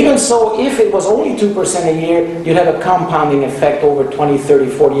 And even so, if it was only 2% a year, you'd have a compounding effect over 20, 30,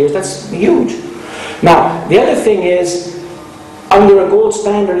 40 years. That's huge. Now, the other thing is, under a gold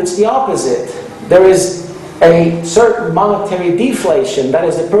standard, it's the opposite. There is a certain monetary deflation, that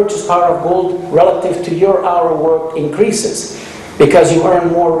is the purchase power of gold relative to your hour worked increases because you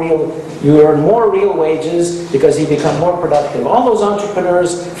earn more real wages because you become more productive. All those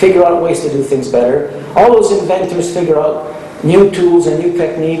entrepreneurs figure out ways to do things better. All those inventors figure out new tools and new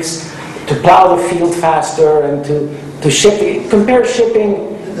techniques to plow the field faster and to ship. Compare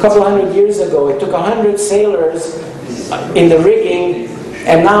shipping a couple hundred years ago. It took 100 sailors in the rigging.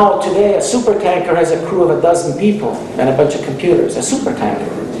 And now, today, a supertanker has a crew of 12 people and a bunch of computers. A supertanker.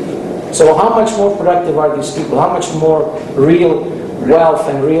 So how much more productive are these people? How much more real wealth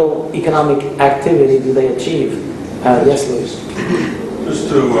and real economic activity do they achieve? Yes, Luis? Just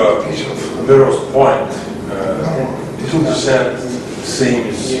to Vero's point, 2%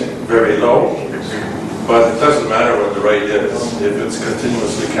 seems very low, but it doesn't matter what the rate is. If it's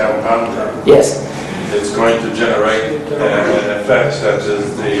continuously compounded. Yes. It's going to generate an effect that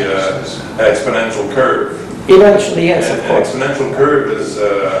is the exponential curve. Eventually, yes, and of course. An exponential curve is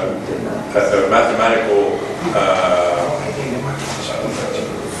a mathematical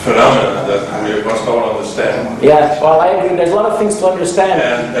phenomenon that we must all understand. Yeah, well, I agree. There's a lot of things to understand.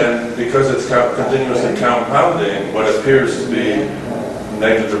 And because it's continuously compounding, what appears to be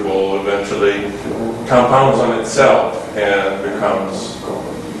negligible eventually compounds on itself and becomes.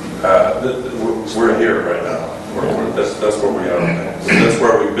 We're here right now. That's where we are. That's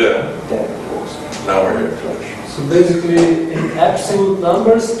where we've been. Now we're here. So basically, in absolute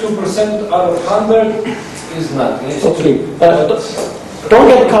numbers, 2% out of 100 is nothing. It's Okay, true. don't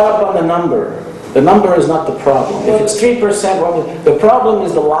get caught up on the number. The number is not the problem. If it's 3%, well, the problem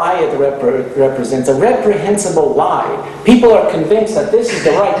is the lie it represents, a reprehensible lie. People are convinced that this is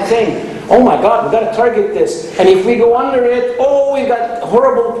the right thing. Oh my God, we've got to target this. And if we go under it, oh, we've got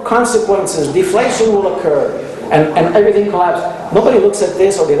horrible consequences. Deflation will occur. And everything collapses. Nobody looks at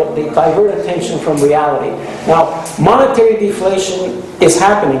this, or they divert attention from reality. Now, monetary deflation is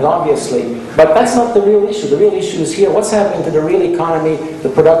happening, obviously, but that's not the real issue. The real issue is here. What's happening to the real economy, the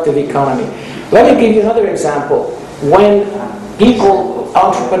productive economy? Let me give you another example. When people,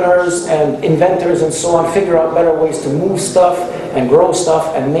 entrepreneurs and inventors and so on, figure out better ways to move stuff and grow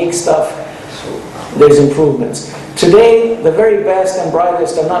stuff and make stuff, there's improvements. Today, the very best and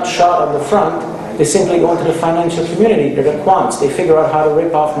brightest are not shot on the front. They simply go into the financial community. They're the quants. They figure out how to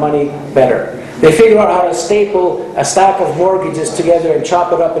rip off money better. They figure out how to staple a stack of mortgages together and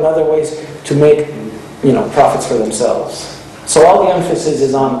chop it up in other ways to make, profits for themselves. So all the emphasis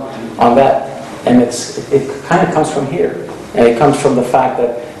is on that. And it kind of comes from here. And it comes from the fact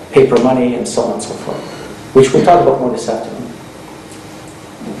that paper money and so on and so forth, which we'll talk about more this afternoon.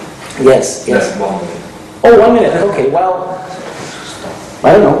 Yes, yes. 1 minute. Oh, 1 minute. Okay, well,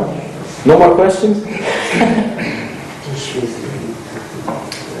 I don't know. No more questions?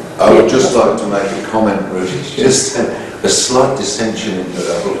 I would just like to make a comment, Rudy. Just a slight dissension in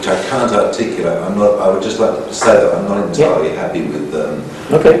which I can't articulate. I would just like to say that I'm not entirely happy with the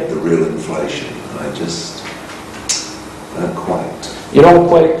real inflation. I just don't quite. You don't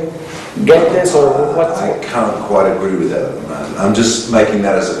quite get this, or what? I can't quite agree with that at the moment. I'm just making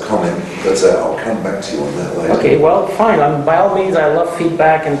that as a comment, but I'll come back to you on that later. Okay, well, fine. By all means, I love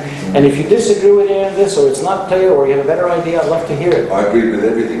feedback, and if you disagree with any of this, or it's not clear, or you have a better idea, I'd love to hear it. I agree with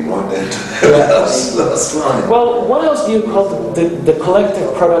everything right down to last line. Well, what else do you call the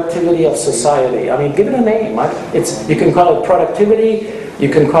collective productivity of society? I mean, give it a name. You can call it productivity, you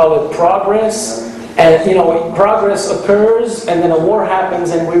can call it progress, and progress occurs, and then a war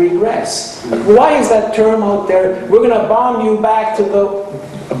happens, and we regress. Why is that term out there? We're going to bomb you back to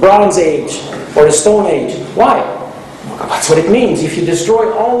the Bronze Age or the Stone Age. Why? That's what it means. If you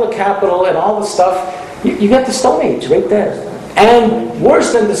destroy all the capital and all the stuff, you get the Stone Age right there. And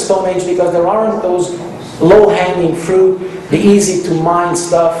worse than the Stone Age, because there aren't those low-hanging fruit, the easy-to-mine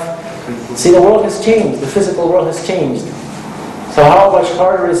stuff. See, the world has changed. The physical world has changed. So how much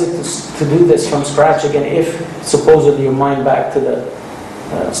harder is it to do this from scratch again if supposedly you mine back to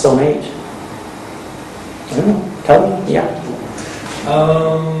the Stone Age? I don't know. Tell me. Yeah.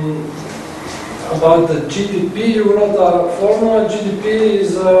 About the GDP, you wrote a formula. GDP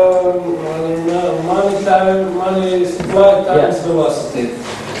is money supply times velocity.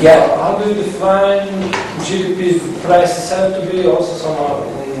 Yeah. How do you define GDP? Prices have to be also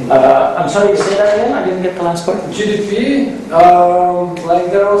somehow. I'm sorry, say that again? I didn't get the last part. GDP,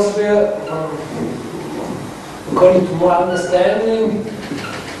 like there also be, according to my understanding,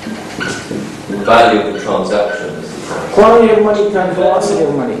 Value of the transaction is the price. Quantity of money times velocity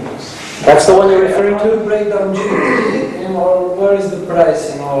of money. That's the one you're referring how do you to? break down GDP, or where is the price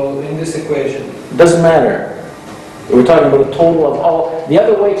in this equation? It doesn't matter. We're talking about a total of all. The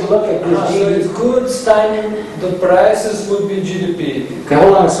other way to look at this So GDP. it's goods times the prices would be GDP. Okay,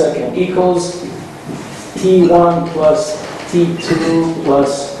 hold on a second. Equals T1 plus T2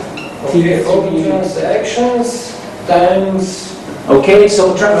 plus Okay, all the T3. transactions times. Okay,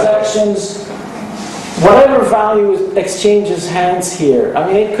 so transactions, whatever value exchanges hands here. I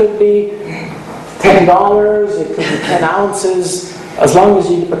mean, it could be $10, it could be 10 ounces, as long as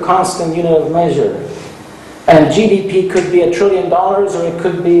you keep a constant unit of measure. And GDP could be $1 trillion, or it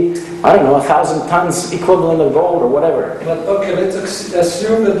could be, I don't know, 1,000 tons equivalent of gold or whatever. But okay, let's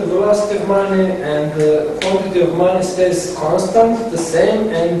assume that the velocity of money and the quantity of money stays constant, the same,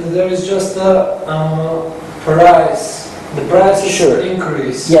 and there is just a price. The prices Sure.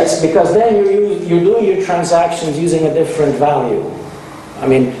 increase. Yes, because then you're doing your transactions using a different value. I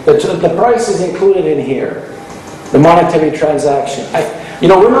mean, the price is included in here, the monetary transaction.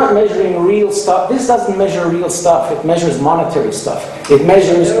 We're not measuring real stuff. This doesn't measure real stuff. It measures monetary stuff. It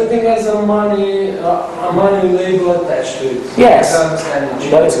measures... Everything has a money label attached to it. Yes, I understand it.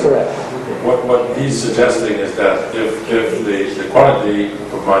 that is correct. What he's suggesting is that if the quantity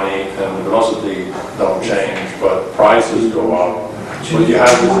of money and the velocity don't change, but prices go up, what you have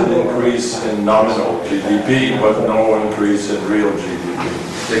is an increase in nominal GDP, but no increase in real GDP.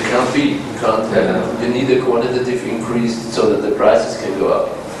 There can't be. You can't have. You need a quantitative increase so that the prices can go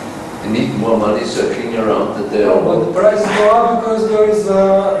up. You need more money circling around that there. No, but the prices go up because there is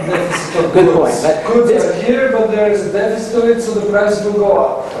a deficit of Good goods. point. Goods are here, but there is a deficit of it, so the price will go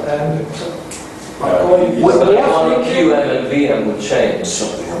up. And according Only QM and VM would change.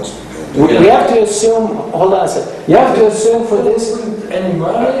 Something else. We have to assume, hold on a second, you have to assume for this, any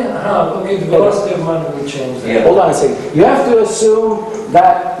money, okay, the velocity of money will change. Yeah. hold on a second, you have to assume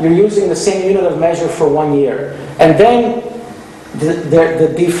that you're using the same unit of measure for 1 year. And then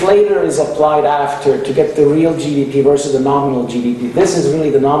the deflator is applied after to get the real GDP versus the nominal GDP. This is really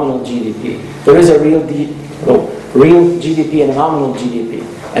the nominal GDP. There is a real GDP and a nominal GDP.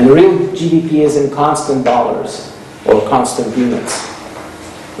 And the real GDP is in constant dollars or constant units.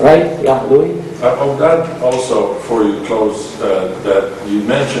 Right? Yeah, Louis? Of that also, before you close, that you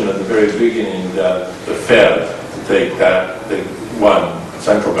mentioned at the very beginning that the Fed take that, they one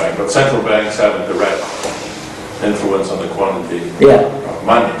central bank, but central banks have a direct influence on the quantity of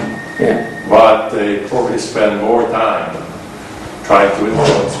money. Yeah. But they probably spend more time trying to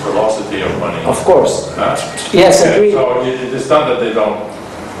influence velocity of money. Of course. Yes, Okay, agreed. so it's not that they don't.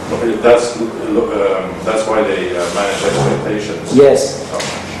 That's why they manage expectations. Yes. So,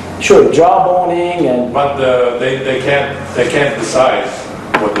 Sure, jawboning and... but they can't decide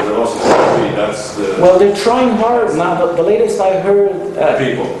what the velocity will be. That's the Well, they're trying hard. Now, the latest I heard...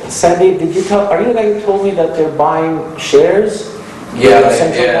 people. Sandy, are you the guy who told me that they're buying shares? Yeah, The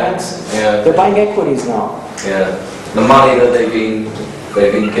central banks? yeah, They're buying equities now. yeah. The money that they've been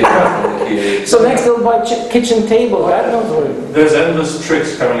giving from the QE. So next they'll buy kitchen table. God knows where. There's endless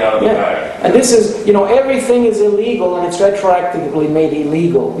tricks coming out of the Yeah. bag. And this is, everything is illegal and it's retroactively made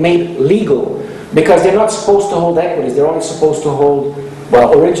legal because they're not supposed to hold equities. They're only supposed to hold,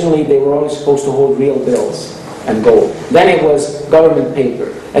 well, originally they were only supposed to hold real bills and gold. Then it was government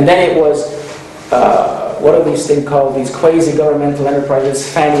paper. And then it was, what are these things called? These quasi-governmental enterprises,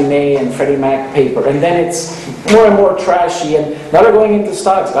 Fannie Mae and Freddie Mac paper. And then it's more and more trashy. And now they're going into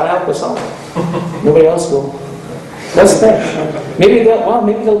stocks. God help us all. Nobody else will. That's the thing. Maybe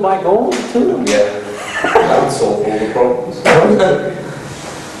they'll buy gold too. Yeah, that would solve all the problems.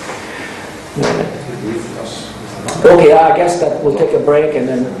 Okay, I guess that we'll take a break and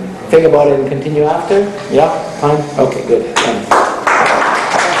then think about it and continue after. Yeah, fine. Okay, good. Thanks.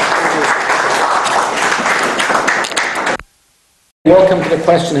 Welcome to the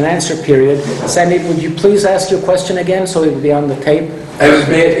question and answer period. Sandy, would you please ask your question again so it will be on the tape?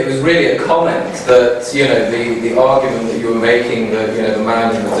 It was really a comment that, the argument that you were making that, the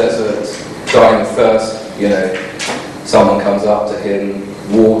man in the desert dying of thirst, someone comes up to him,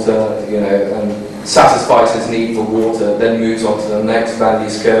 water, and satisfies his need for water, then moves on to the next value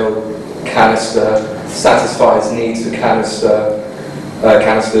scale, canister, satisfies needs for canisters,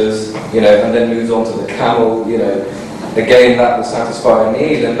 and then moves on to the camel, Again, that will satisfy a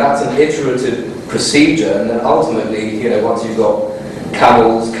need, and that's an iterative procedure. And then ultimately, once you've got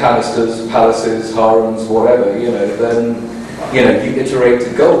camels, canisters, palaces, harems, whatever, then you iterate to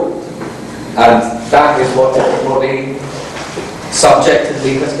gold, and that is what everybody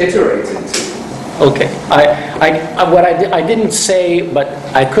subjectively has iterated to. Okay. I didn't say, but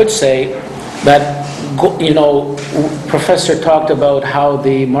I could say that. Professor talked about how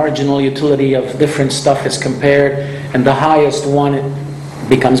the marginal utility of different stuff is compared, and the highest one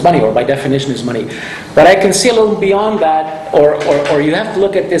becomes money, or by definition is money. But I can see a little beyond that, or you have to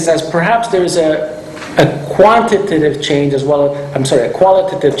look at this as perhaps there's a quantitative change as well. A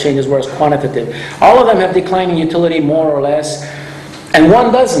qualitative change as well as quantitative. All of them have declining utility more or less, and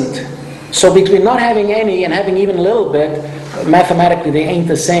one doesn't. So between not having any and having even a little bit, mathematically they ain't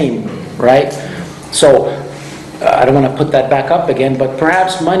the same, right? So, I don't want to put that back up again, but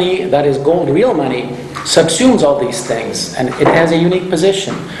perhaps money, that is gold, real money, subsumes all these things, and it has a unique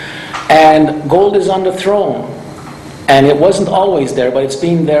position. And gold is on the throne, and it wasn't always there, but it's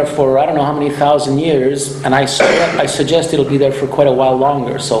been there for I don't know how many thousand years, and I suggest it'll be there for quite a while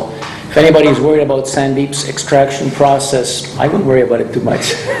longer. So, if anybody's worried about Sandeep's extraction process, I wouldn't worry about it too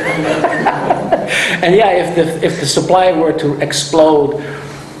much. And yeah, if the supply were to explode,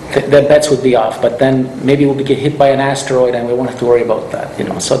 the bets would be off, but then maybe we'll get hit by an asteroid and we won't have to worry about that,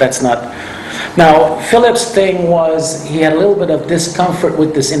 so that's not. Now, Philip's thing was he had a little bit of discomfort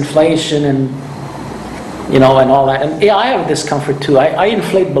with this inflation and and all that, and yeah, I have discomfort too. I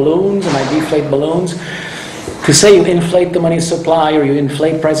inflate balloons and I deflate balloons. To say you inflate the money supply or you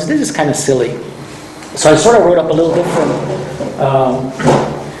inflate prices, this is kind of silly. So I sort of wrote up a little different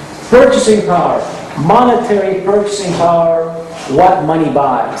purchasing power, monetary purchasing power. What money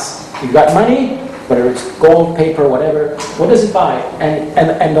buys. You've got money, whether it's gold, paper, whatever, what does it buy?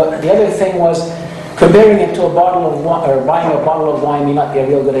 And the other thing was comparing it to a bottle of wine, or buying a bottle of wine may not be a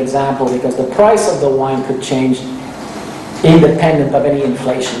real good example because the price of the wine could change independent of any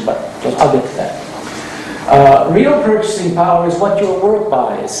inflation, but I'll get to that. Real purchasing power is what your work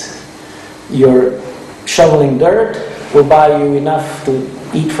buys. You're shoveling dirt, will buy you enough to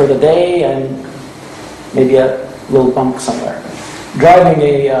eat for the day and maybe a little bump somewhere. Driving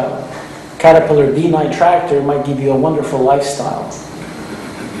a Caterpillar D9 tractor might give you a wonderful lifestyle.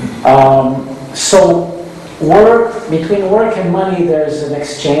 So between work and money there's an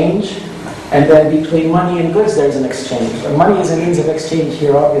exchange, and then between money and goods there's an exchange. Money is a means of exchange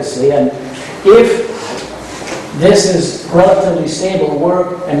here, obviously, and if this is relatively stable,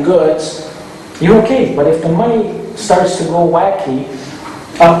 work and goods, you're okay. But if the money starts to go wacky,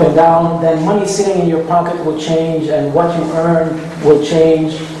 up and down, then money sitting in your pocket will change, and what you earn will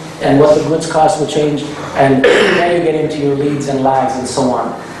change, and what the goods cost will change, and then you get into your leads and lags and so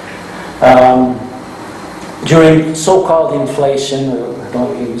on. During so-called inflation, I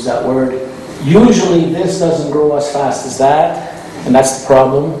don't use that word, usually this doesn't grow as fast as that, and that's the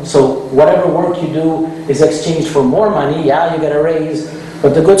problem. So whatever work you do is exchanged for more money. Yeah, you get a raise,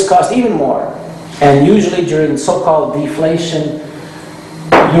 but the goods cost even more. And usually during so-called deflation,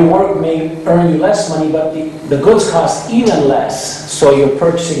 your work may earn you less money, but the goods cost even less, so your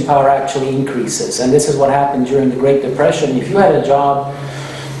purchasing power actually increases. And this is what happened during the Great Depression. If you had a job,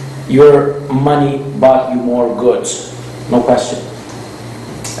 your money bought you more goods, no question.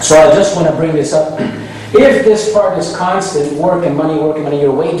 So I just want to bring this up. If this part is constant, work and money,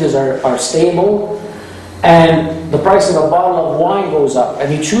 your wages are stable, and the price of a bottle of wine goes up,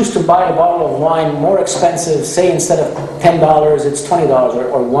 and you choose to buy a bottle of wine more expensive, say instead of $10, it's $20,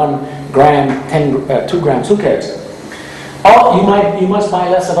 or 1 gram, 2 grams, who cares? You must buy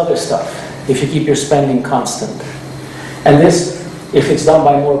less of other stuff if you keep your spending constant. And this, if it's done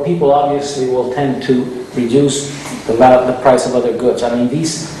by more people, obviously will tend to reduce the price of other goods. I mean,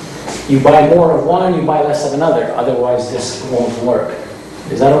 you buy more of one, you buy less of another, otherwise this won't work.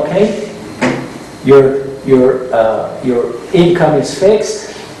 Is that okay? Your income is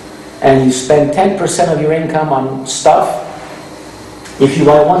fixed, and you spend 10% of your income on stuff. If you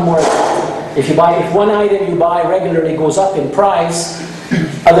buy if one item you buy regularly goes up in price,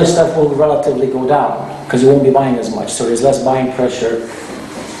 other stuff will relatively go down because you won't be buying as much. So there's less buying pressure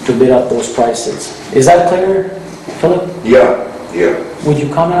to bid up those prices. Is that clear, Philip? Yeah. Would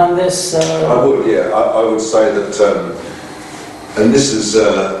you comment on this? I would, yeah. I would say that, and this is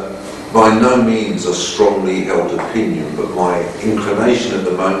by no means a strongly held opinion, but my inclination at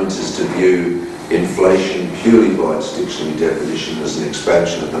the moment is to view inflation purely by its dictionary definition as an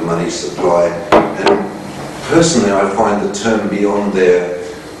expansion of the money supply. And personally, I find the term beyond there,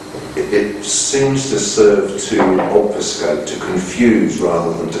 it seems to serve to obfuscate, to confuse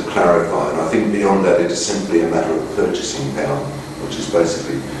rather than to clarify. And I think beyond that, it is simply a matter of purchasing power, which is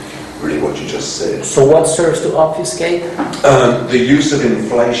basically really what you just said. So what serves to obfuscate? The use of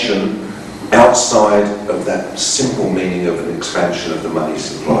inflation outside of that simple meaning of an expansion of the money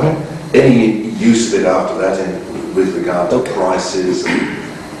supply. Mm-hmm. Any use of it after that with regard to prices,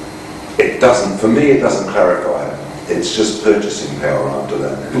 it doesn't, for me, it doesn't clarify it. It's just purchasing power after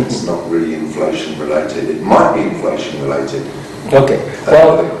that, and it's not really inflation related. It might be inflation related. Okay.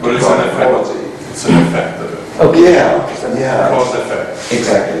 Well, but it's an effect. It's an effect of it. Okay. Yeah. Cause effect.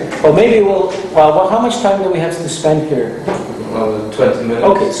 Exactly. Well, maybe well, how much time do we have to spend here? Well, 20 minutes.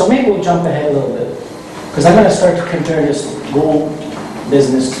 Okay, so maybe we'll jump ahead a little bit, because I'm going to start to compare this gold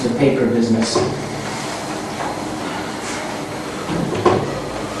business to the paper business.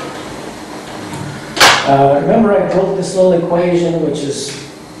 Remember I built this little equation which is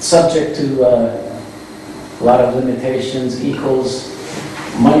subject to a lot of limitations, equals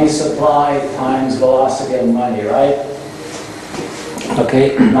money supply times velocity of money, right?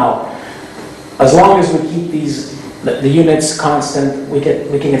 Okay, now, as long as we keep the units constant, we can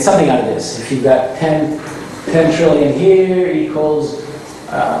get something out of this. If you've got 10 trillion here equals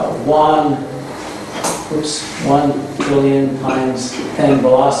 1 trillion times 10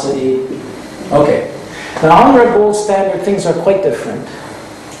 velocity. Okay. Now under a gold standard, things are quite different.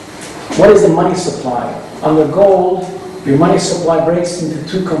 What is the money supply? Under gold, your money supply breaks into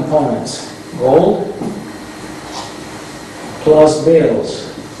two components. Gold plus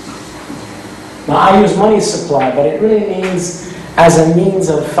bills. Now I use money supply, but it really means as a means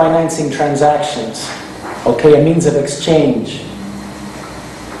of financing transactions. Okay, a means of exchange.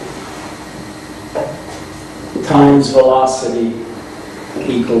 Times velocity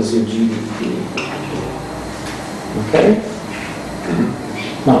equals your GDP. Okay?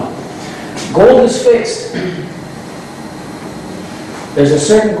 Now, gold is fixed. There's a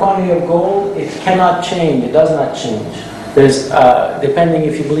certain quantity of gold, it cannot change, it does not change. There's, depending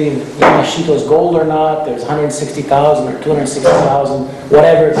if you believe Yamashita is gold or not, there's 160,000 or 260,000,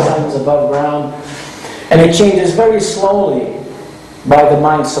 whatever tons above ground. And it changes very slowly. by the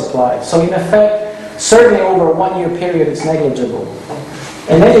mine supply. So in effect, certainly over a 1-year period, it's negligible.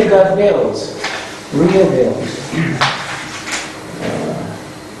 And then you've got bills, real bills.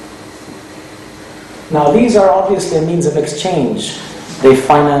 Now these are obviously a means of exchange. They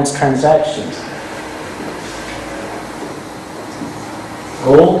finance transactions.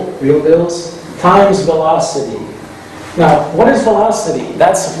 Gold, real bills, times velocity. Now, what is velocity?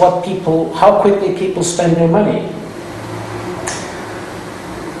 That's what people, how quickly people spend their money.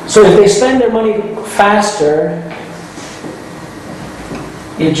 So if they spend their money faster,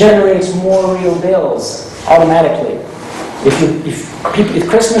 it generates more real bills automatically. If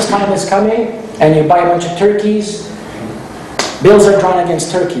Christmas time is coming and you buy a bunch of turkeys, bills are drawn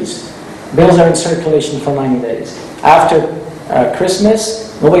against turkeys. Bills are in circulation for 90 days. After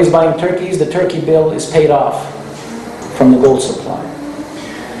Christmas, nobody's buying turkeys, the turkey bill is paid off from the gold supply.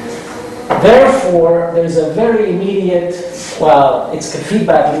 Therefore, there's a very immediate, well, it's a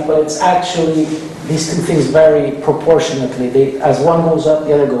feedback loop, but it's actually, these two things vary proportionately. As one goes up,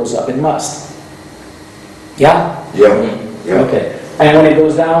 the other goes up. It must. Yeah? Yeah. Okay. And when it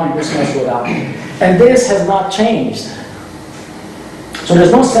goes down, this must go down. And this has not changed. So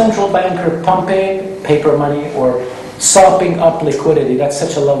there's no central banker pumping paper money or sopping up liquidity. That's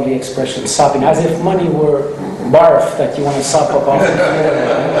such a lovely expression, sopping, as if money were barf that you want to sop up off the floor.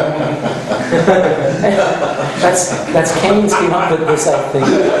 That's Keynes came up with this, I think.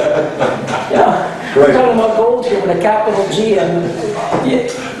 Yeah, we're talking about gold here with a capital G, and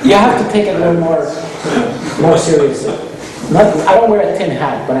you have to take it a little more seriously. I don't wear a tin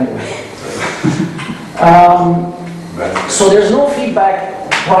hat, but anyway. So there's no feedback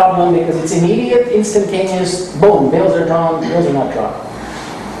problem because it's immediate, instantaneous, boom, bills are drawn, bills are not drawn.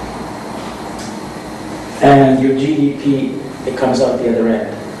 And your GDP, it comes out the other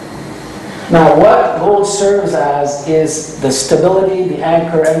end. Now what gold serves as is the stability, the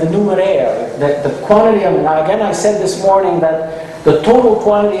anchor, and the numeraire, the quantity of it. Now again, I said this morning that the total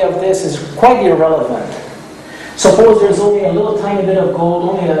quantity of this is quite irrelevant. Suppose there's only a little tiny bit of gold,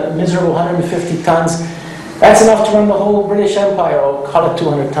 only a miserable 150 tons. That's enough to run the whole British Empire, or call it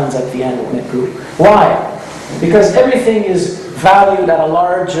 200 tons at the end when it grew. Why? Because everything is valued at a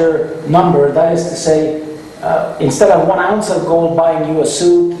larger number. That is to say, instead of 1 ounce of gold buying you a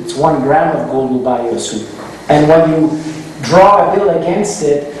suit, it's 1 gram of gold will buy you a suit. And when you draw a bill against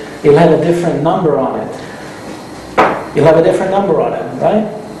it, you'll have a different number on it. You'll have a different number on it, right?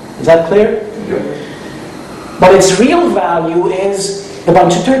 Is that clear? Yeah. But its real value is the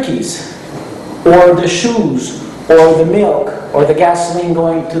bunch of turkeys, or the shoes, or the milk, or the gasoline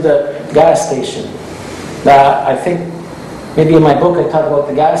going to the gas station. I think maybe in my book I talk about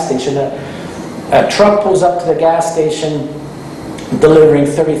the gas station. A truck pulls up to the gas station delivering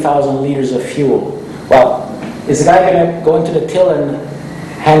 30,000 liters of fuel. Well, is the guy going to go into the till and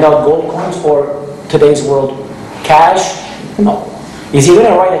hand out gold coins, or today's world, cash? No. Is he going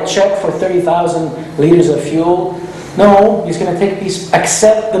to write a check for 30,000 liters of fuel? No, he's going to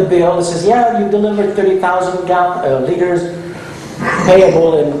accept the bill. It says, yeah, you delivered 30,000 liters,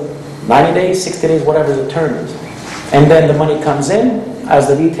 payable in 90 days, 60 days, whatever the term is. And then the money comes in as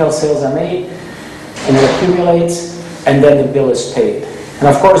the retail sales are made, and it accumulates, and then the bill is paid. And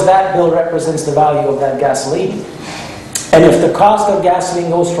of course, that bill represents the value of that gasoline. And if the cost of gasoline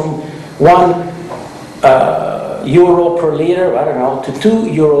goes from 1 euro per liter, I don't know, to 2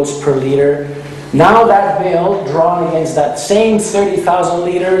 euros per liter, now that bill drawn against that same 30,000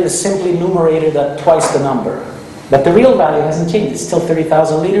 liter is simply numerated at twice the number. But the real value hasn't changed. It's still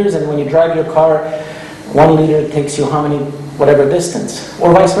 30,000 liters, and when you drive your car, 1 liter takes you how many, whatever distance,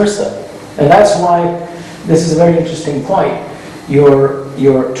 or vice versa. And that's why this is a very interesting point.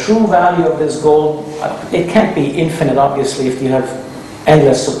 Your true value of this gold, it can't be infinite, obviously. If you have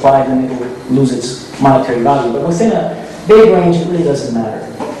endless supply, then it will lose its monetary value. But within a big range, it really doesn't matter.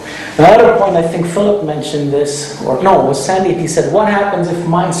 Another point, I think Philip mentioned this, or no, it was Sandy. He said, what happens if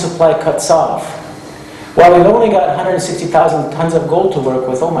mine supply cuts off? Well, we've only got 160,000 tons of gold to work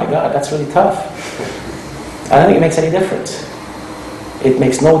with. Oh my God, that's really tough. I don't think it makes any difference. It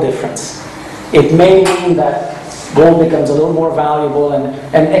makes no difference. It may mean that gold becomes a little more valuable, and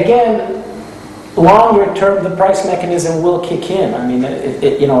again, longer term, the price mechanism will kick in. I mean,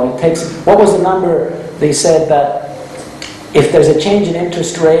 it takes, what was the number? They said that if there's a change in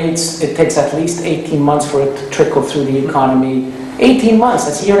interest rates, it takes at least 18 months for it to trickle through the economy. 18 months,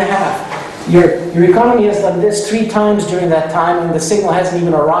 that's a year and a half. Your economy has done this 3 times during that time, and the signal hasn't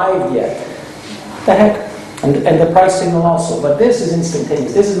even arrived yet. What the heck? And the price signal also. But this is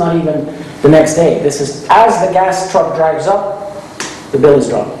instantaneous. This is not even the next day. This is as the gas truck drives up, the bill is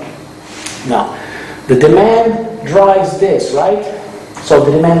drawn. Now, the demand drives this, right? So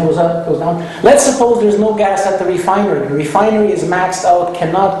the demand goes up, goes down. Let's suppose there's no gas at the refinery. The refinery is maxed out,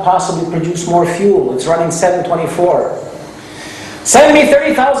 cannot possibly produce more fuel. It's running 724. Send me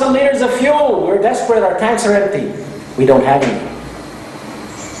 30,000 liters of fuel. We're desperate. Our tanks are empty. We don't have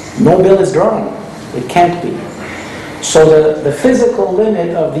any. No bill is drawn. It can't be. So the physical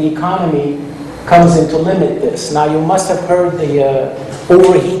limit of the economy comes in to limit this. Now you must have heard the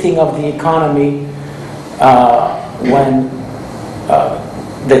overheating of the economy when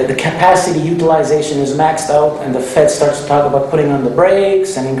the capacity utilization is maxed out and the Fed starts to talk about putting on the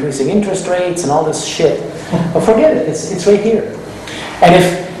brakes and increasing interest rates and all this shit. But forget it, it's right here. And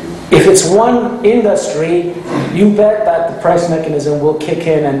if it's one industry, you bet that the price mechanism will kick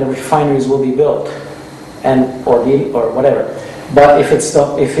in and the refineries will be built, or whatever. But if it's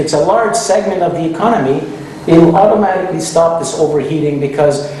a large segment of the economy, it will automatically stop this overheating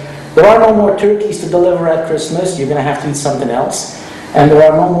because there are no more turkeys to deliver at Christmas. You're going to have to eat something else. And there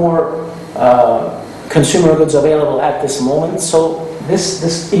are no more consumer goods available at this moment. So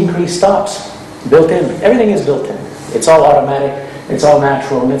this increase stops. Built in. Everything is built in. It's all automatic. It's all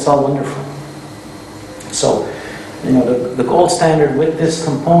natural. And it's all wonderful. So, the gold standard with this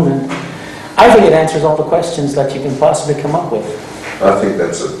component, I think it answers all the questions that you can possibly come up with. I think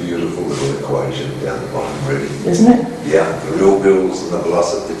that's a beautiful little equation down the bottom, really. Isn't it? Yeah, the real bills and the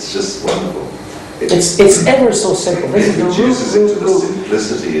velocity, it's just wonderful. It's ever so simple. This is the reduces it to the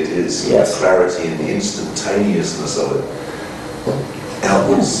simplicity it is, yes. The clarity and the instantaneousness of it.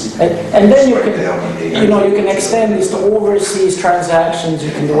 Outwards. And then you can, you can extend this to overseas transactions. You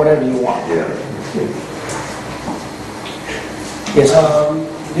can do whatever you want. Yeah. Yes.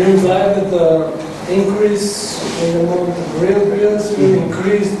 You imply that the increase in the amount of real bills will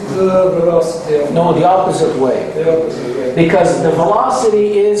increase the velocity of... No, the opposite way. The opposite way. Because the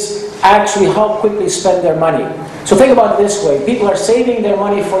velocity is actually how quickly spend their money. So think about it this way. People are saving their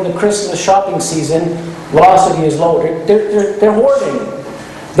money for the Christmas shopping season. Velocity is low. They're hoarding.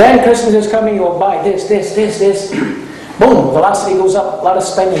 Then Christmas is coming, you'll buy this. Boom, velocity goes up. A lot of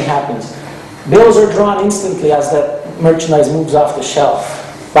spending happens. Bills are drawn instantly as that merchandise moves off the shelf.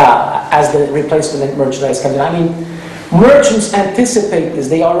 As the replacement merchandise comes in. I mean, merchants anticipate this.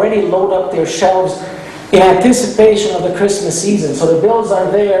 They already load up their shelves in anticipation of the Christmas season. So the bills are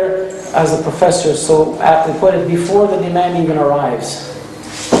there, as the professor so aptly put it, before the demand even arrives.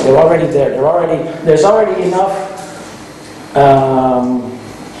 They're already there. There's already enough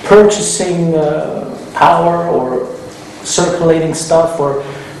purchasing power or circulating stuff or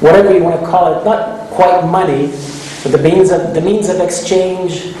whatever you want to call it. Not quite money, but the means of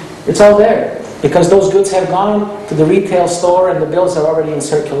exchange, it's all there. Because those goods have gone to the retail store and the bills are already in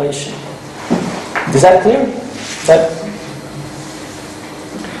circulation. Is that clear?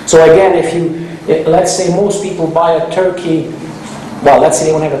 So again, let's say most people buy a turkey, let's say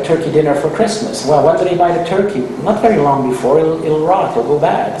they want to have a turkey dinner for Christmas. Well, when do they buy the turkey? Not very long before, it'll rot, it'll go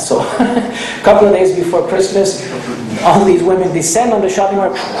bad. So a couple of days before Christmas, all these women descend on the shopping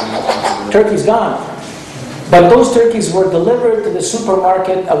mart, turkey's gone. But those turkeys were delivered to the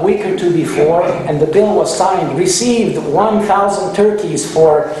supermarket a week or two before, and the bill was signed, received 1,000 turkeys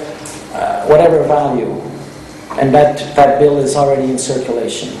for whatever value. And that bill is already in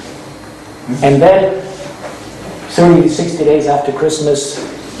circulation. And then, 30, 60 days after Christmas,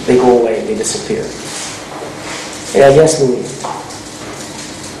 they go away, they disappear. Yeah, yes, Louis?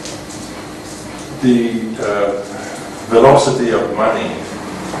 The velocity of money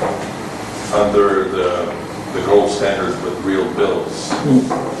under the gold standard with real bills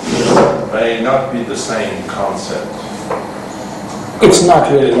may not be the same concept. It's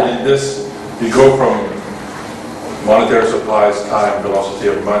not really. In this, you go from monetary supplies, time, velocity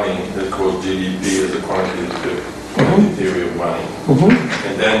of money, equals GDP as a quantitative theory of money.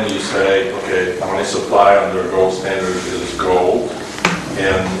 And then you say, okay, money supply under gold standard is gold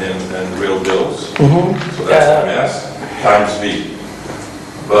and real bills. So that's MS times V.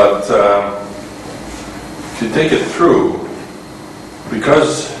 But to take it through,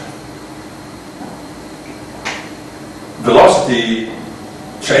 because velocity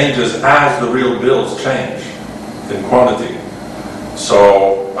changes as the real bills change in quantity.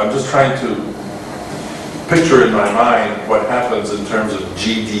 So I'm just trying to picture in my mind what happens in terms of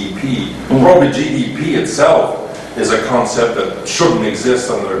GDP. Probably GDP itself is a concept that shouldn't exist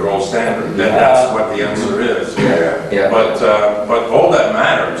under the gold standard. Then that's what the answer is. But all that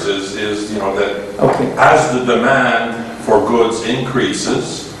matters is that as the demand for goods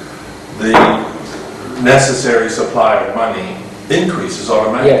increases, the necessary supply of money increases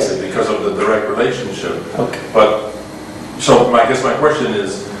automatically because of the direct relationship. But so I guess my question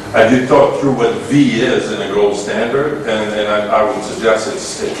is, Have you thought through what V is in a gold standard? And I would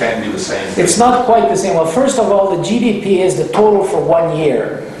suggest it can't be the same thing. It's not quite the same. Well, first of all, the GDP is the total for 1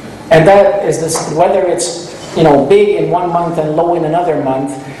 year. And that is this, whether it's big in 1 month and low in another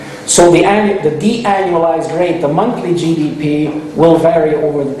month. So the de-annualized rate, the monthly GDP, will vary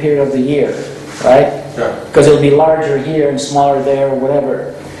over the period of the year, right? Because it'll be larger here and smaller there, or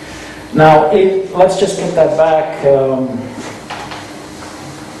whatever. Now, let's just get that back.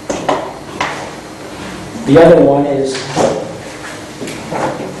 The other one is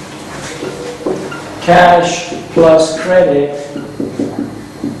cash plus credit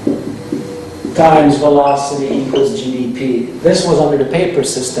times velocity equals GDP. This was under the paper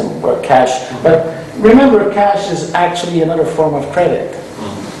system where cash, but remember cash is actually another form of credit.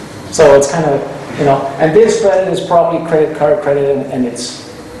 So it's kind of, and this credit is probably credit card credit and it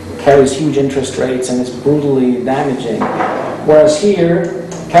carries huge interest rates and it's brutally damaging. Whereas here,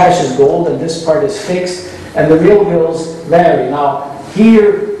 cash is gold and this part is fixed and the real bills vary. Now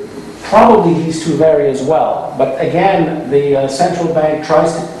here, probably these two vary as well. But again, the central bank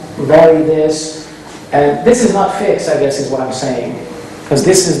tries to vary this, and this is not fixed, I guess is what I'm saying, because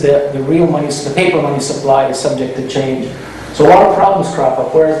this is the real money, the paper money supply is subject to change. So a lot of problems crop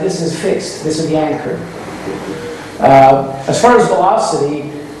up, whereas this is fixed, this is the anchor. As far as velocity,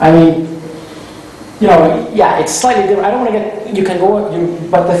 I mean, yeah, it's slightly different. I don't want to get, you can go,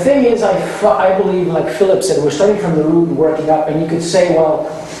 but the thing is, I believe, like Philip said, we're starting from the root and working up, and you could say, well,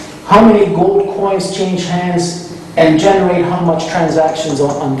 how many gold coins change hands and generate how much transactions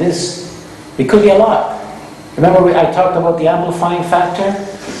on this? It could be a lot. Remember I talked about the amplifying factor?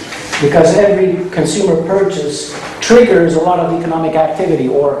 Because every consumer purchase triggers a lot of economic activity,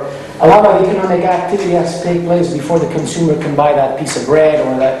 or a lot of economic activity has to take place before the consumer can buy that piece of bread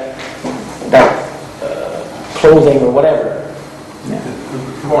or that clothing or whatever. Yeah.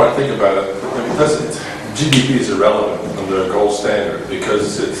 The more I think about it, GDP is irrelevant under a gold standard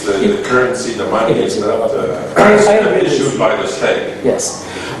because it's the currency, the money is not issued by the state. Yes.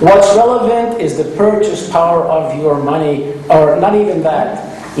 What's relevant is the purchase power of your money, or not even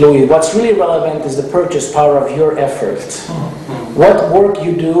that, Louis. What's really relevant is the purchase power of your efforts. What work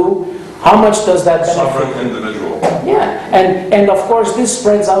you do, how much does that benefit? Sovereign individual. Yeah, and of course this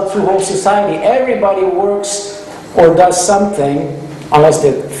spreads out through whole society. Everybody works or does something, unless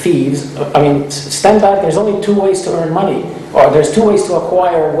they're thieves. I mean, stand back, there's only two ways to earn money, or there's two ways to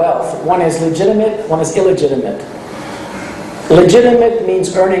acquire wealth. One is legitimate, one is illegitimate. Legitimate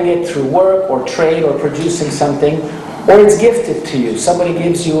means earning it through work or trade or producing something, or it's gifted to you. Somebody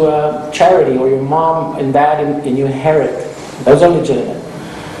gives you a charity, or your mom and dad, and you inherit. Those are legitimate.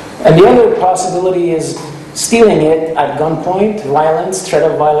 And the other possibility is stealing it at gunpoint, violence, threat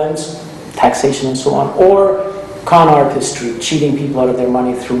of violence, taxation and so on, or con artistry, cheating people out of their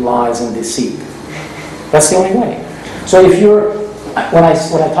money through lies and deceit. That's the only way. So if you're, when I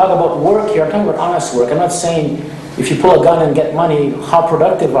talk about work here, I'm talking about honest work. I'm not saying if you pull a gun and get money, how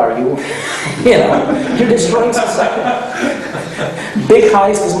productive are you? You're destroying society. Big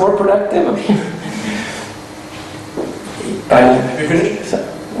heist is more productive. Have you finished?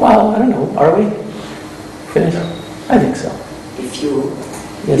 Well, I don't know. Are we finished? I think so. If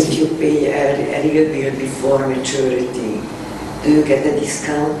you pay a real bill before maturity, do you get a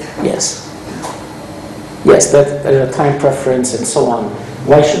discount? Yes. Yes, that time preference and so on.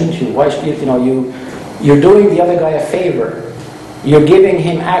 Why shouldn't you? Why should you're doing the other guy a favor. You're giving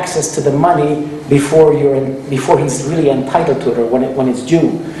him access to the money before he's really entitled to it, or when it's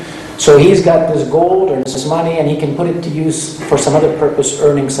due. So he's got this gold or this money, and he can put it to use for some other purpose,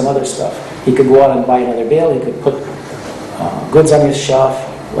 earning some other stuff. He could go out and buy another bill. He could put goods on his shelf,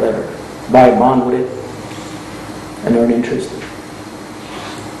 whatever. Buy a bond with it and earn interest.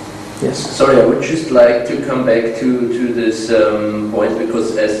 Yes. Sorry, I would just like to come back to this point,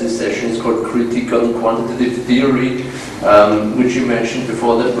 because as this session is called Critical Quantitative Theory, which you mentioned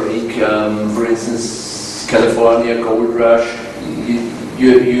before the break, for instance, California gold rush,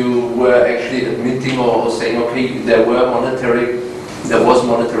 you were actually admitting or saying, okay, there was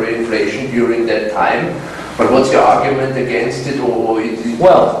monetary inflation during that time, but what's your argument against it, or it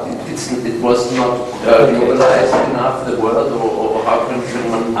was not globalized enough, the world, or how can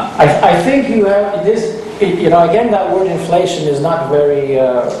one? I think you have this. Again, that word inflation is not very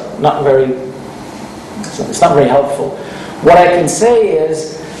helpful. What I can say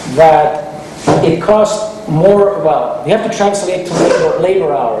is that it costs more. Well, you have to translate to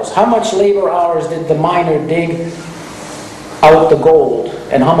labor hours. How much labor hours did the miner dig out the gold,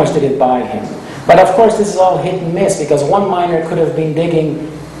 and how much did it buy him? But of course, this is all hit and miss, because one miner could have been digging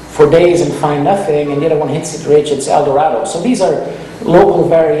for days and find nothing, and the other one hits it rich, it's El Dorado. So these are local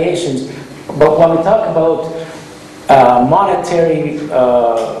variations. But when we talk about monetary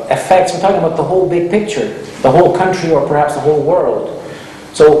effects, we're talking about the whole big picture, the whole country or perhaps the whole world.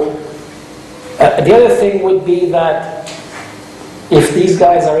 So the other thing would be that if these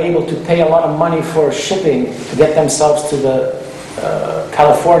guys are able to pay a lot of money for shipping to get themselves to the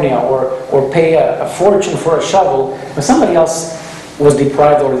California, or pay a fortune for a shovel, but somebody else was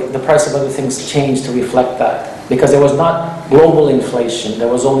deprived, or the price of other things changed to reflect that, because there was not global inflation, there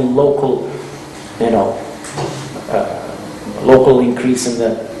was only local, local increase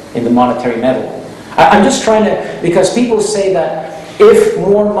in the monetary metal. I'm just trying to, because people say that if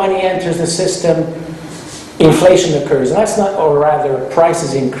more money enters the system, inflation occurs, and that's not, or rather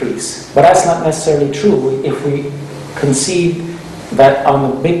prices increase, but that's not necessarily true. If we concede that on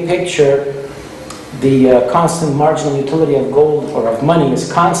the big picture the constant marginal utility of gold or of money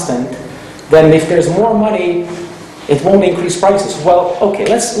is constant, then if there's more money, it won't increase prices. Well, okay,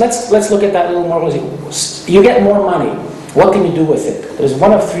 let's look at that a little more closely. You get more money. What can you do with it? There's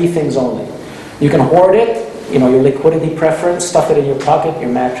one of three things only. You can hoard it, your liquidity preference, stuff it in your pocket, your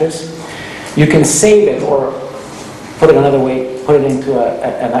mattress. You can save it, or put it another way, put it into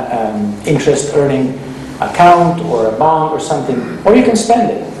an interest-earning account or a bond or something, or you can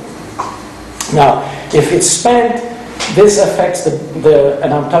spend it. Now, if it's spent, this affects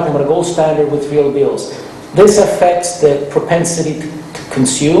and I'm talking about a gold standard with real bills. This affects the propensity to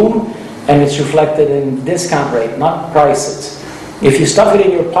consume, and it's reflected in discount rate, not prices. If you stuff it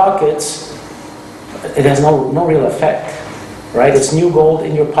in your pockets, it has no real effect, right? It's new gold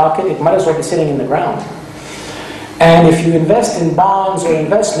in your pocket. It might as well be sitting in the ground. And if you invest in bonds or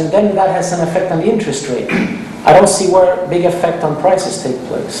investment, then that has an effect on the interest rate. I don't see where big effect on prices take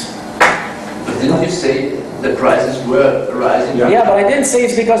place. But didn't you say the prices were rising? Yeah, but I didn't say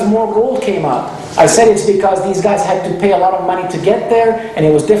it's because more gold came up. I said it's because these guys had to pay a lot of money to get there, and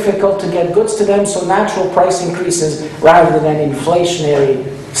it was difficult to get goods to them, so natural price increases rather than inflationary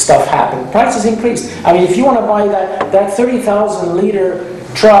stuff happened. Prices increased. I mean, if you want to buy that 30,000 liter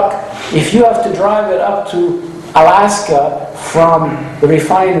truck, if you have to drive it up to Alaska from the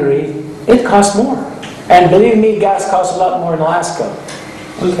refinery, it costs more. And believe me, gas costs a lot more in Alaska.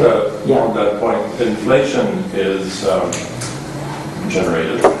 On that point, inflation is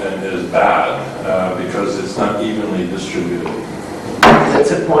generated and is bad because it's not evenly distributed.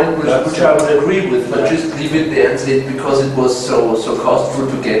 That's a point which I would agree with, but just leave it there and say because it was so costful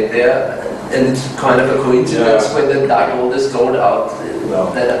to get there, and it's kind of a coincidence when the gold is sold out.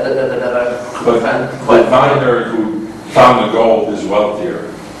 But the miner who found the gold is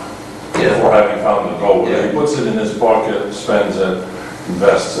wealthier for having found the gold. Whether he puts it in his pocket, spends it,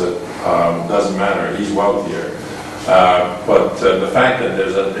 invests it, doesn't matter, he's wealthier. But the fact that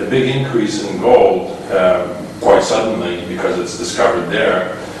there's a big increase in gold quite suddenly because it's discovered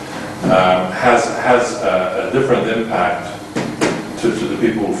there has a different impact to the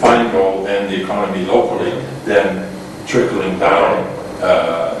people who find gold and the economy locally than trickling down.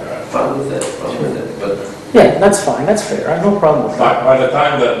 Fine with it. But yeah, that's fine, that's fair. I have no problem with that. By the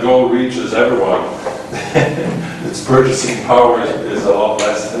time that gold reaches everyone, its purchasing power is a lot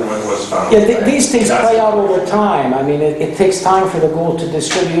less than when it was found. Yeah, these things play out over time. I mean, it takes time for the gold to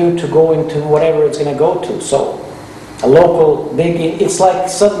distribute, to go into whatever it's going to go to. So, a local it's like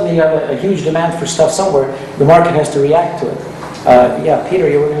suddenly a huge demand for stuff somewhere. The market has to react to it. Yeah, Peter,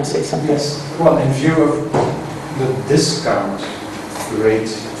 you were going to say something? Yes. Well, in view of the discount rate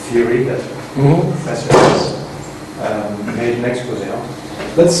theory that Professor has made an expose on,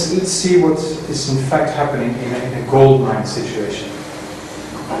 let's see what is in fact happening in a gold mine situation.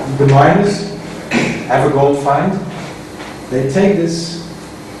 The miners have a gold find. They take this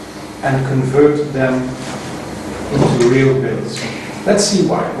and convert them into real bills. Let's see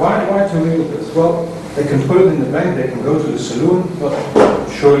why. Why to real bills? Well, they can put it in the bank, they can go to the saloon, but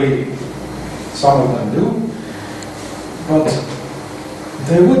surely some of them do. But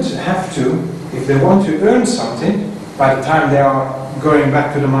they would have to, if they want to earn something, by the time they are going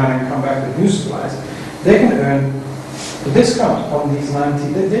back to the mine and come back with new supplies, they can earn a discount on these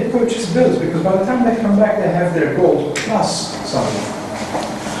 90. They purchase bills, because by the time they come back, they have their gold plus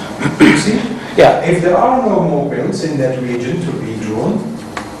something. You see? Yeah. If there are no more bills in that region to be drawn,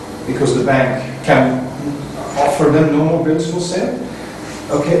 because the bank can offer them no more bills for sale,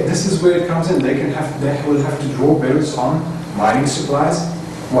 okay, this is where it comes in. They will have to draw bills on mining supplies,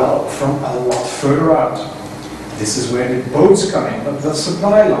 well, from a lot further out. This is where the boats come in, but the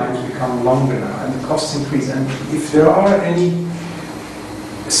supply lines become longer now, and the costs increase. And if there are any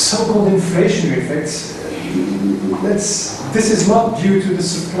so-called inflationary effects, this is not due to the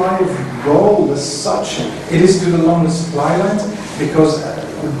supply of gold as such. It is to the longer supply lines. because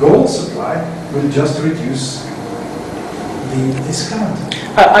the gold supply will just reduce the discount.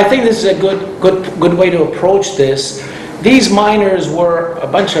 I think this is a good way to approach this. These miners were a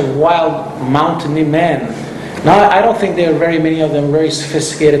bunch of wild mountainy men. Now, I don't think there are very many of them very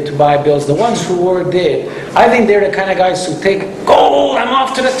sophisticated to buy bills. The ones who were did. I think they're the kind of guys who take gold. I'm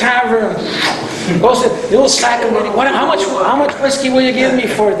off to the tavern. Goes to the little sack of money. How much whiskey will you give me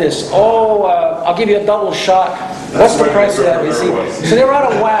for this? Oh, I'll give you a double shot. What's the price of that? You see? So they're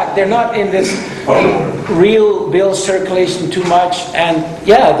out of whack. They're not in this real bill circulation too much. And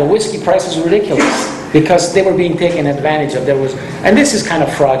yeah, the whiskey price is ridiculous because they were being taken advantage of. And this is kind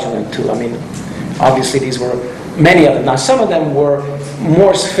of fraudulent too. I mean, obviously these were many of them. Now some of them were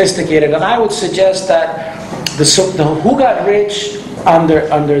more sophisticated, and I would suggest that who got rich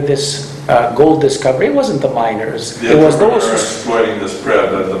under this gold discovery, it wasn't the miners. It was those who exploiting the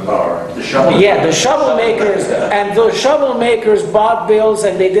spread and the power. the shovel makers, and those shovel makers bought bills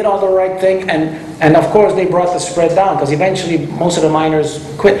and they did all the right thing, and of course they brought the spread down because eventually most of the miners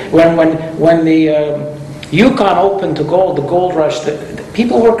quit. When the Yukon opened to gold, the gold rush, the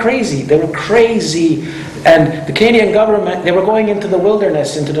people were crazy. They were crazy, and the Canadian government, they were going into the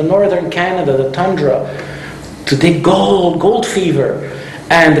wilderness, into the northern Canada, the tundra, to dig gold fever.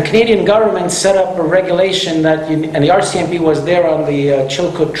 And the Canadian government set up a regulation and the RCMP was there on the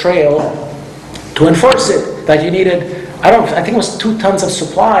Chilkoot Trail to enforce it, that you needed, I think it was 2 tons of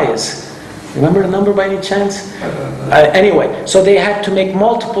supplies. Remember the number by any chance? Anyway, so they had to make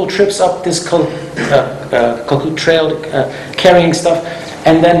multiple trips up this Chilkoot Trail carrying stuff.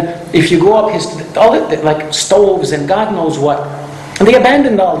 And then if you go up, like stoves and God knows what. And they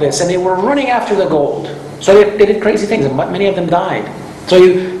abandoned all this and they were running after the gold. So they did crazy things and many of them died. So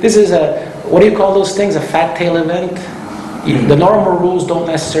this is what do you call those things? A fat tail event? The normal rules don't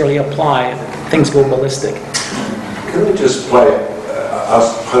necessarily apply. Things go ballistic. Can we just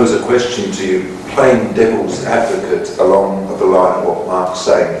pose a question to you, playing devil's advocate along the line of what Mark's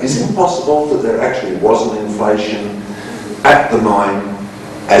saying? Is it possible that there actually was an inflation at the mine,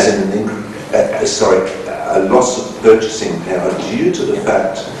 as in a loss of purchasing power due to the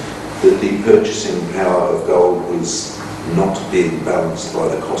fact that the purchasing power of gold was not being balanced by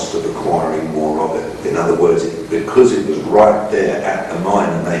the cost of acquiring more of it? In other words, because it was right there at the mine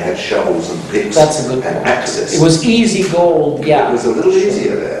and they had shovels and picks and access. It was easy gold, yeah. It was a little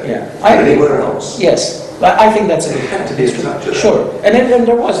easier there than anywhere else. Yes, I think that's a good point to be true. Sure, and then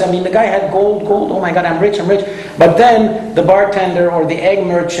there was, I mean, the guy had gold, oh my God, I'm rich. But then the bartender or the egg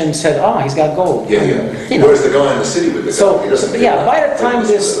merchant said, he's got gold. Yeah. Whereas the guy in the city with the gold, by the time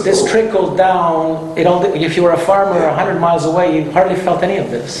this trickled down, if you were a farmer 100 miles away, you hardly felt any of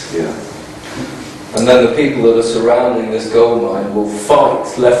this. Yeah. And then the people that are surrounding this gold mine will fight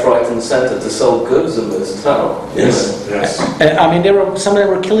left, right and centre to sell goods in this town. Yes. I mean, some of them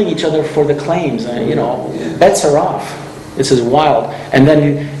were killing each other for the claims. Bets are off. This is wild. And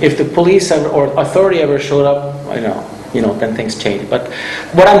then if the police or authority ever showed up, then things change. But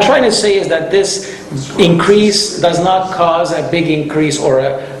what I'm trying to say is that this increase does not cause a big increase or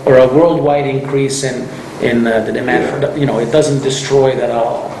a worldwide increase in the demand for it doesn't destroy that at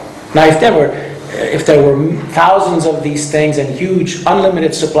all. Now, if there were thousands of these things and huge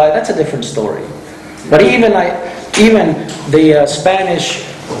unlimited supply, that's a different story. But even the Spanish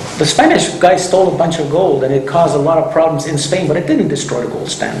guys stole a bunch of gold and it caused a lot of problems in Spain, but it didn't destroy the gold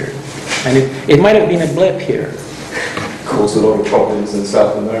standard. And it might have been a blip here. Caused a lot of problems in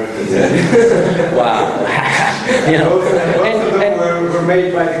South America. Wow. Were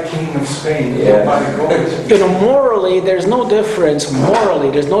made by the King of Spain, not by the gold. Morally, there's no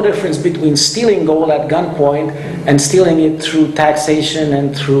difference between stealing gold at gunpoint and stealing it through taxation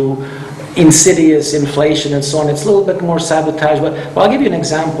and through insidious inflation and so on. It's a little bit more sabotage. But I'll give you an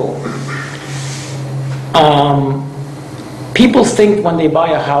example. People think when they buy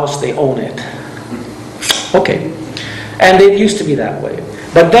a house, they own it. Okay. And it used to be that way.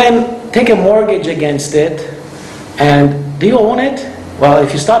 But then take a mortgage against it, and do you own it? Well,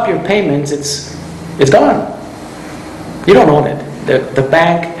 if you stop your payments, it's gone. You don't own it. The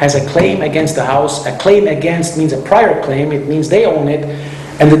bank has a claim against the house. A claim against means a prior claim. It means they own it.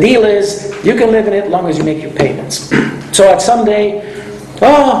 And the deal is, you can live in it as long as you make your payments. So at some day,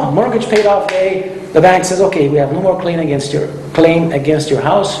 mortgage paid off day, the bank says, okay, we have no more claim against your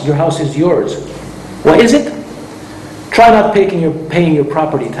house. Your house is yours. What is it? Try not paying your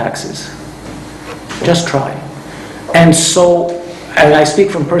property taxes. Just try. And I speak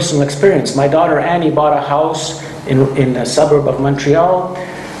from personal experience. My daughter Annie bought a house in a suburb of Montreal,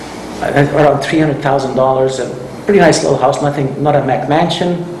 around $300,000, a pretty nice little house, not a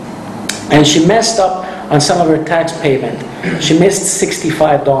McMansion. And she messed up on some of her tax payment. She missed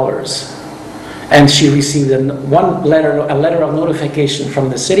 $65. And she received a letter of notification from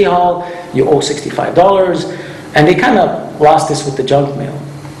the city hall, you owe $65. And they kind of lost this with the junk mail.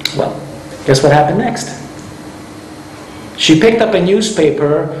 Well, guess what happened next? She picked up a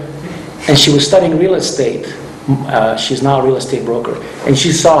newspaper and she was studying real estate. She's now a real estate broker. And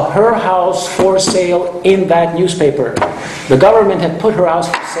she saw her house for sale in that newspaper. The government had put her house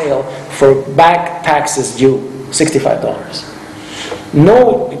for sale for back taxes due, $65.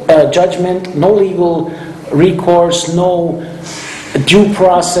 No judgment, no legal recourse, no due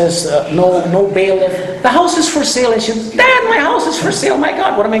process, no bailiff. The house is for sale. And she said, Dad, my house is for sale. My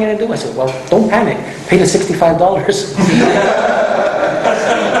God, what am I going to do? I said, well, don't panic. Pay the $65.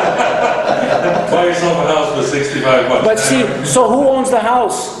 Buy yourself a house for $65. But see, so who owns the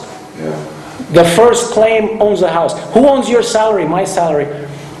house? Yeah. The first claim owns the house. Who owns your salary, my salary?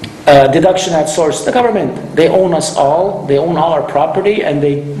 Deduction at source, the government. They own us all. They own all our property, and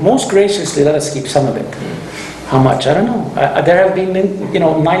they most graciously let us keep some of it. How much? I don't know. There have been,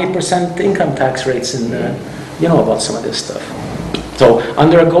 90% income tax rates in, you know about some of this stuff. So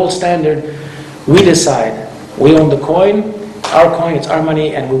under a gold standard, we decide. We own the coin. Our coin, it's our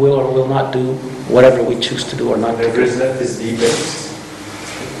money, and we will or will not do whatever we choose to do or not. Whatever is left is debased.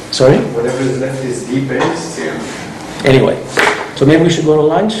 Sorry? Whatever is left is debased. Anyway, so maybe we should go to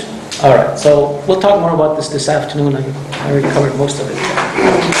lunch? All right, so we'll talk more about this afternoon. I already covered most of it.